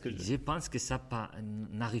ça, je pense que ça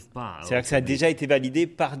n'arrive pas. C'est-à-dire que ça a déjà été validé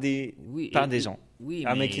par des gens. Oui,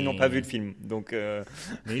 mais qui n'ont pas vu le film. Donc,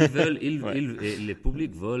 mais le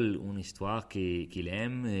public veut une histoire qu'il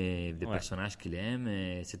aime, des personnages qu'il aime,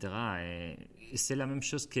 etc. Et c'est la même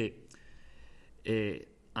chose que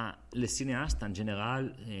les cinéastes en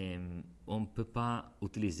général, on ne peut pas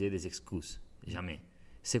utiliser des excuses. Jamais.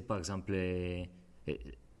 C'est par exemple, le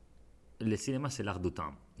cinéma, c'est l'art du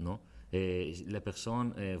temps, non? Et la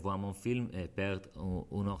personne voit mon film et perd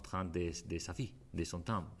 1h30 de sa vie, de son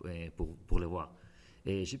temps pour le voir.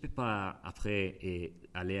 Et je ne peux pas après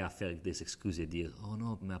aller à faire des excuses et dire « Oh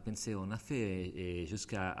non, mais à penser, on a fait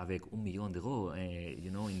jusqu'à avec 1 million d'euros. Et,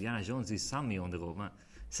 Indiana Jones, c'est 100 millions d'euros. »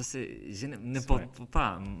 Ça, je ne porte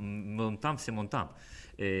pas. Mon temps, c'est mon temps.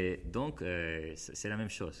 Et donc, c'est la même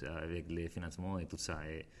chose avec les financements et tout ça.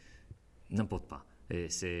 Et n'importe pas. Et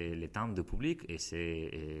c'est le temps du public et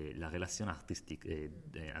c'est la relation artistique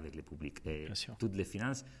avec le public. Et toutes les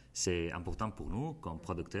finances, c'est important pour nous comme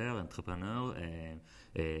producteurs, entrepreneurs,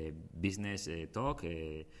 business talk.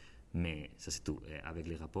 Mais ça, c'est tout. Et avec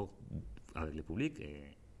les rapports avec le public,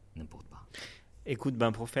 n'importe pas. Écoute,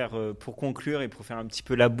 pour conclure et pour faire un petit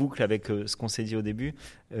peu la boucle avec ce qu'on s'est dit au début,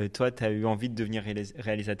 toi, tu as eu envie de devenir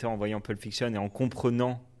réalisateur en voyant Pulp Fiction et en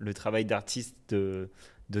comprenant le travail d'artiste de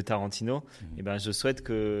Tarantino. Et je souhaite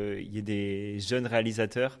qu'il y ait des jeunes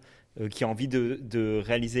réalisateurs qui ont envie de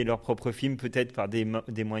réaliser leur propre film, peut-être par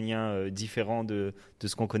des moyens différents de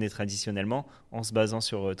ce qu'on connaît traditionnellement, en se basant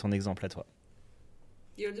sur ton exemple à toi.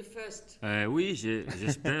 You're the first. Oui,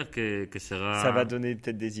 j'espère que sera... Ça va donner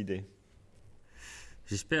peut-être des idées.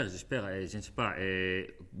 J'espère, je ne sais pas.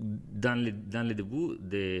 Dans le début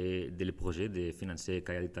des projets de financer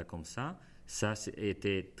Calladita comme ça a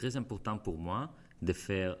été très important pour moi de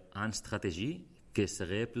faire une stratégie qui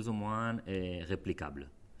serait plus ou moins réplicable.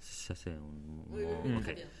 Ça, c'est oui, okay.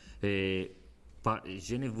 Très bien.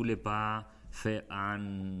 Je ne voulais pas faire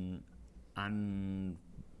une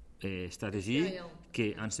stratégie,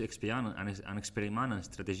 un expériment, une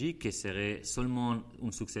stratégie qui serait seulement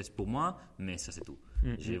un succès pour moi, mais ça, c'est tout.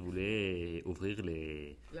 Je voulais ouvrir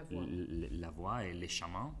la voie et les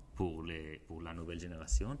chemins pour la nouvelle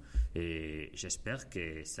génération et j'espère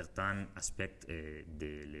que certains aspects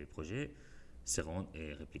des projets seront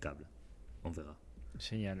réplicables. On verra.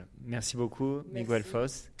 Génial. Merci beaucoup, Miguel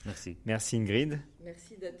Faus. Merci. Merci, Ingrid.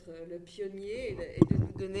 Merci d'être le pionnier et de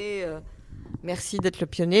nous donner... Merci d'être le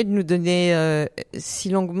pionnier, de nous donner si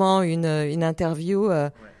longuement une interview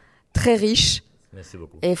très riche. Merci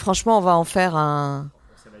beaucoup. Et franchement, on va en faire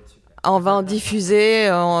on va en diffuser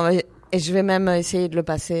et je vais même essayer de le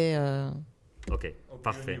passer. Ok.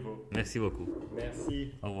 Parfait. Merci beaucoup.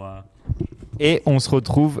 Merci. Au revoir. Et on se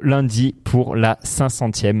retrouve lundi pour la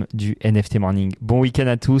 500e du NFT Morning. Bon week-end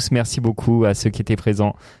à tous. Merci beaucoup à ceux qui étaient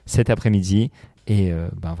présents cet après-midi. Et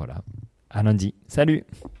voilà, à lundi. Salut.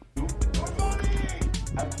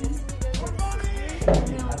 Happy.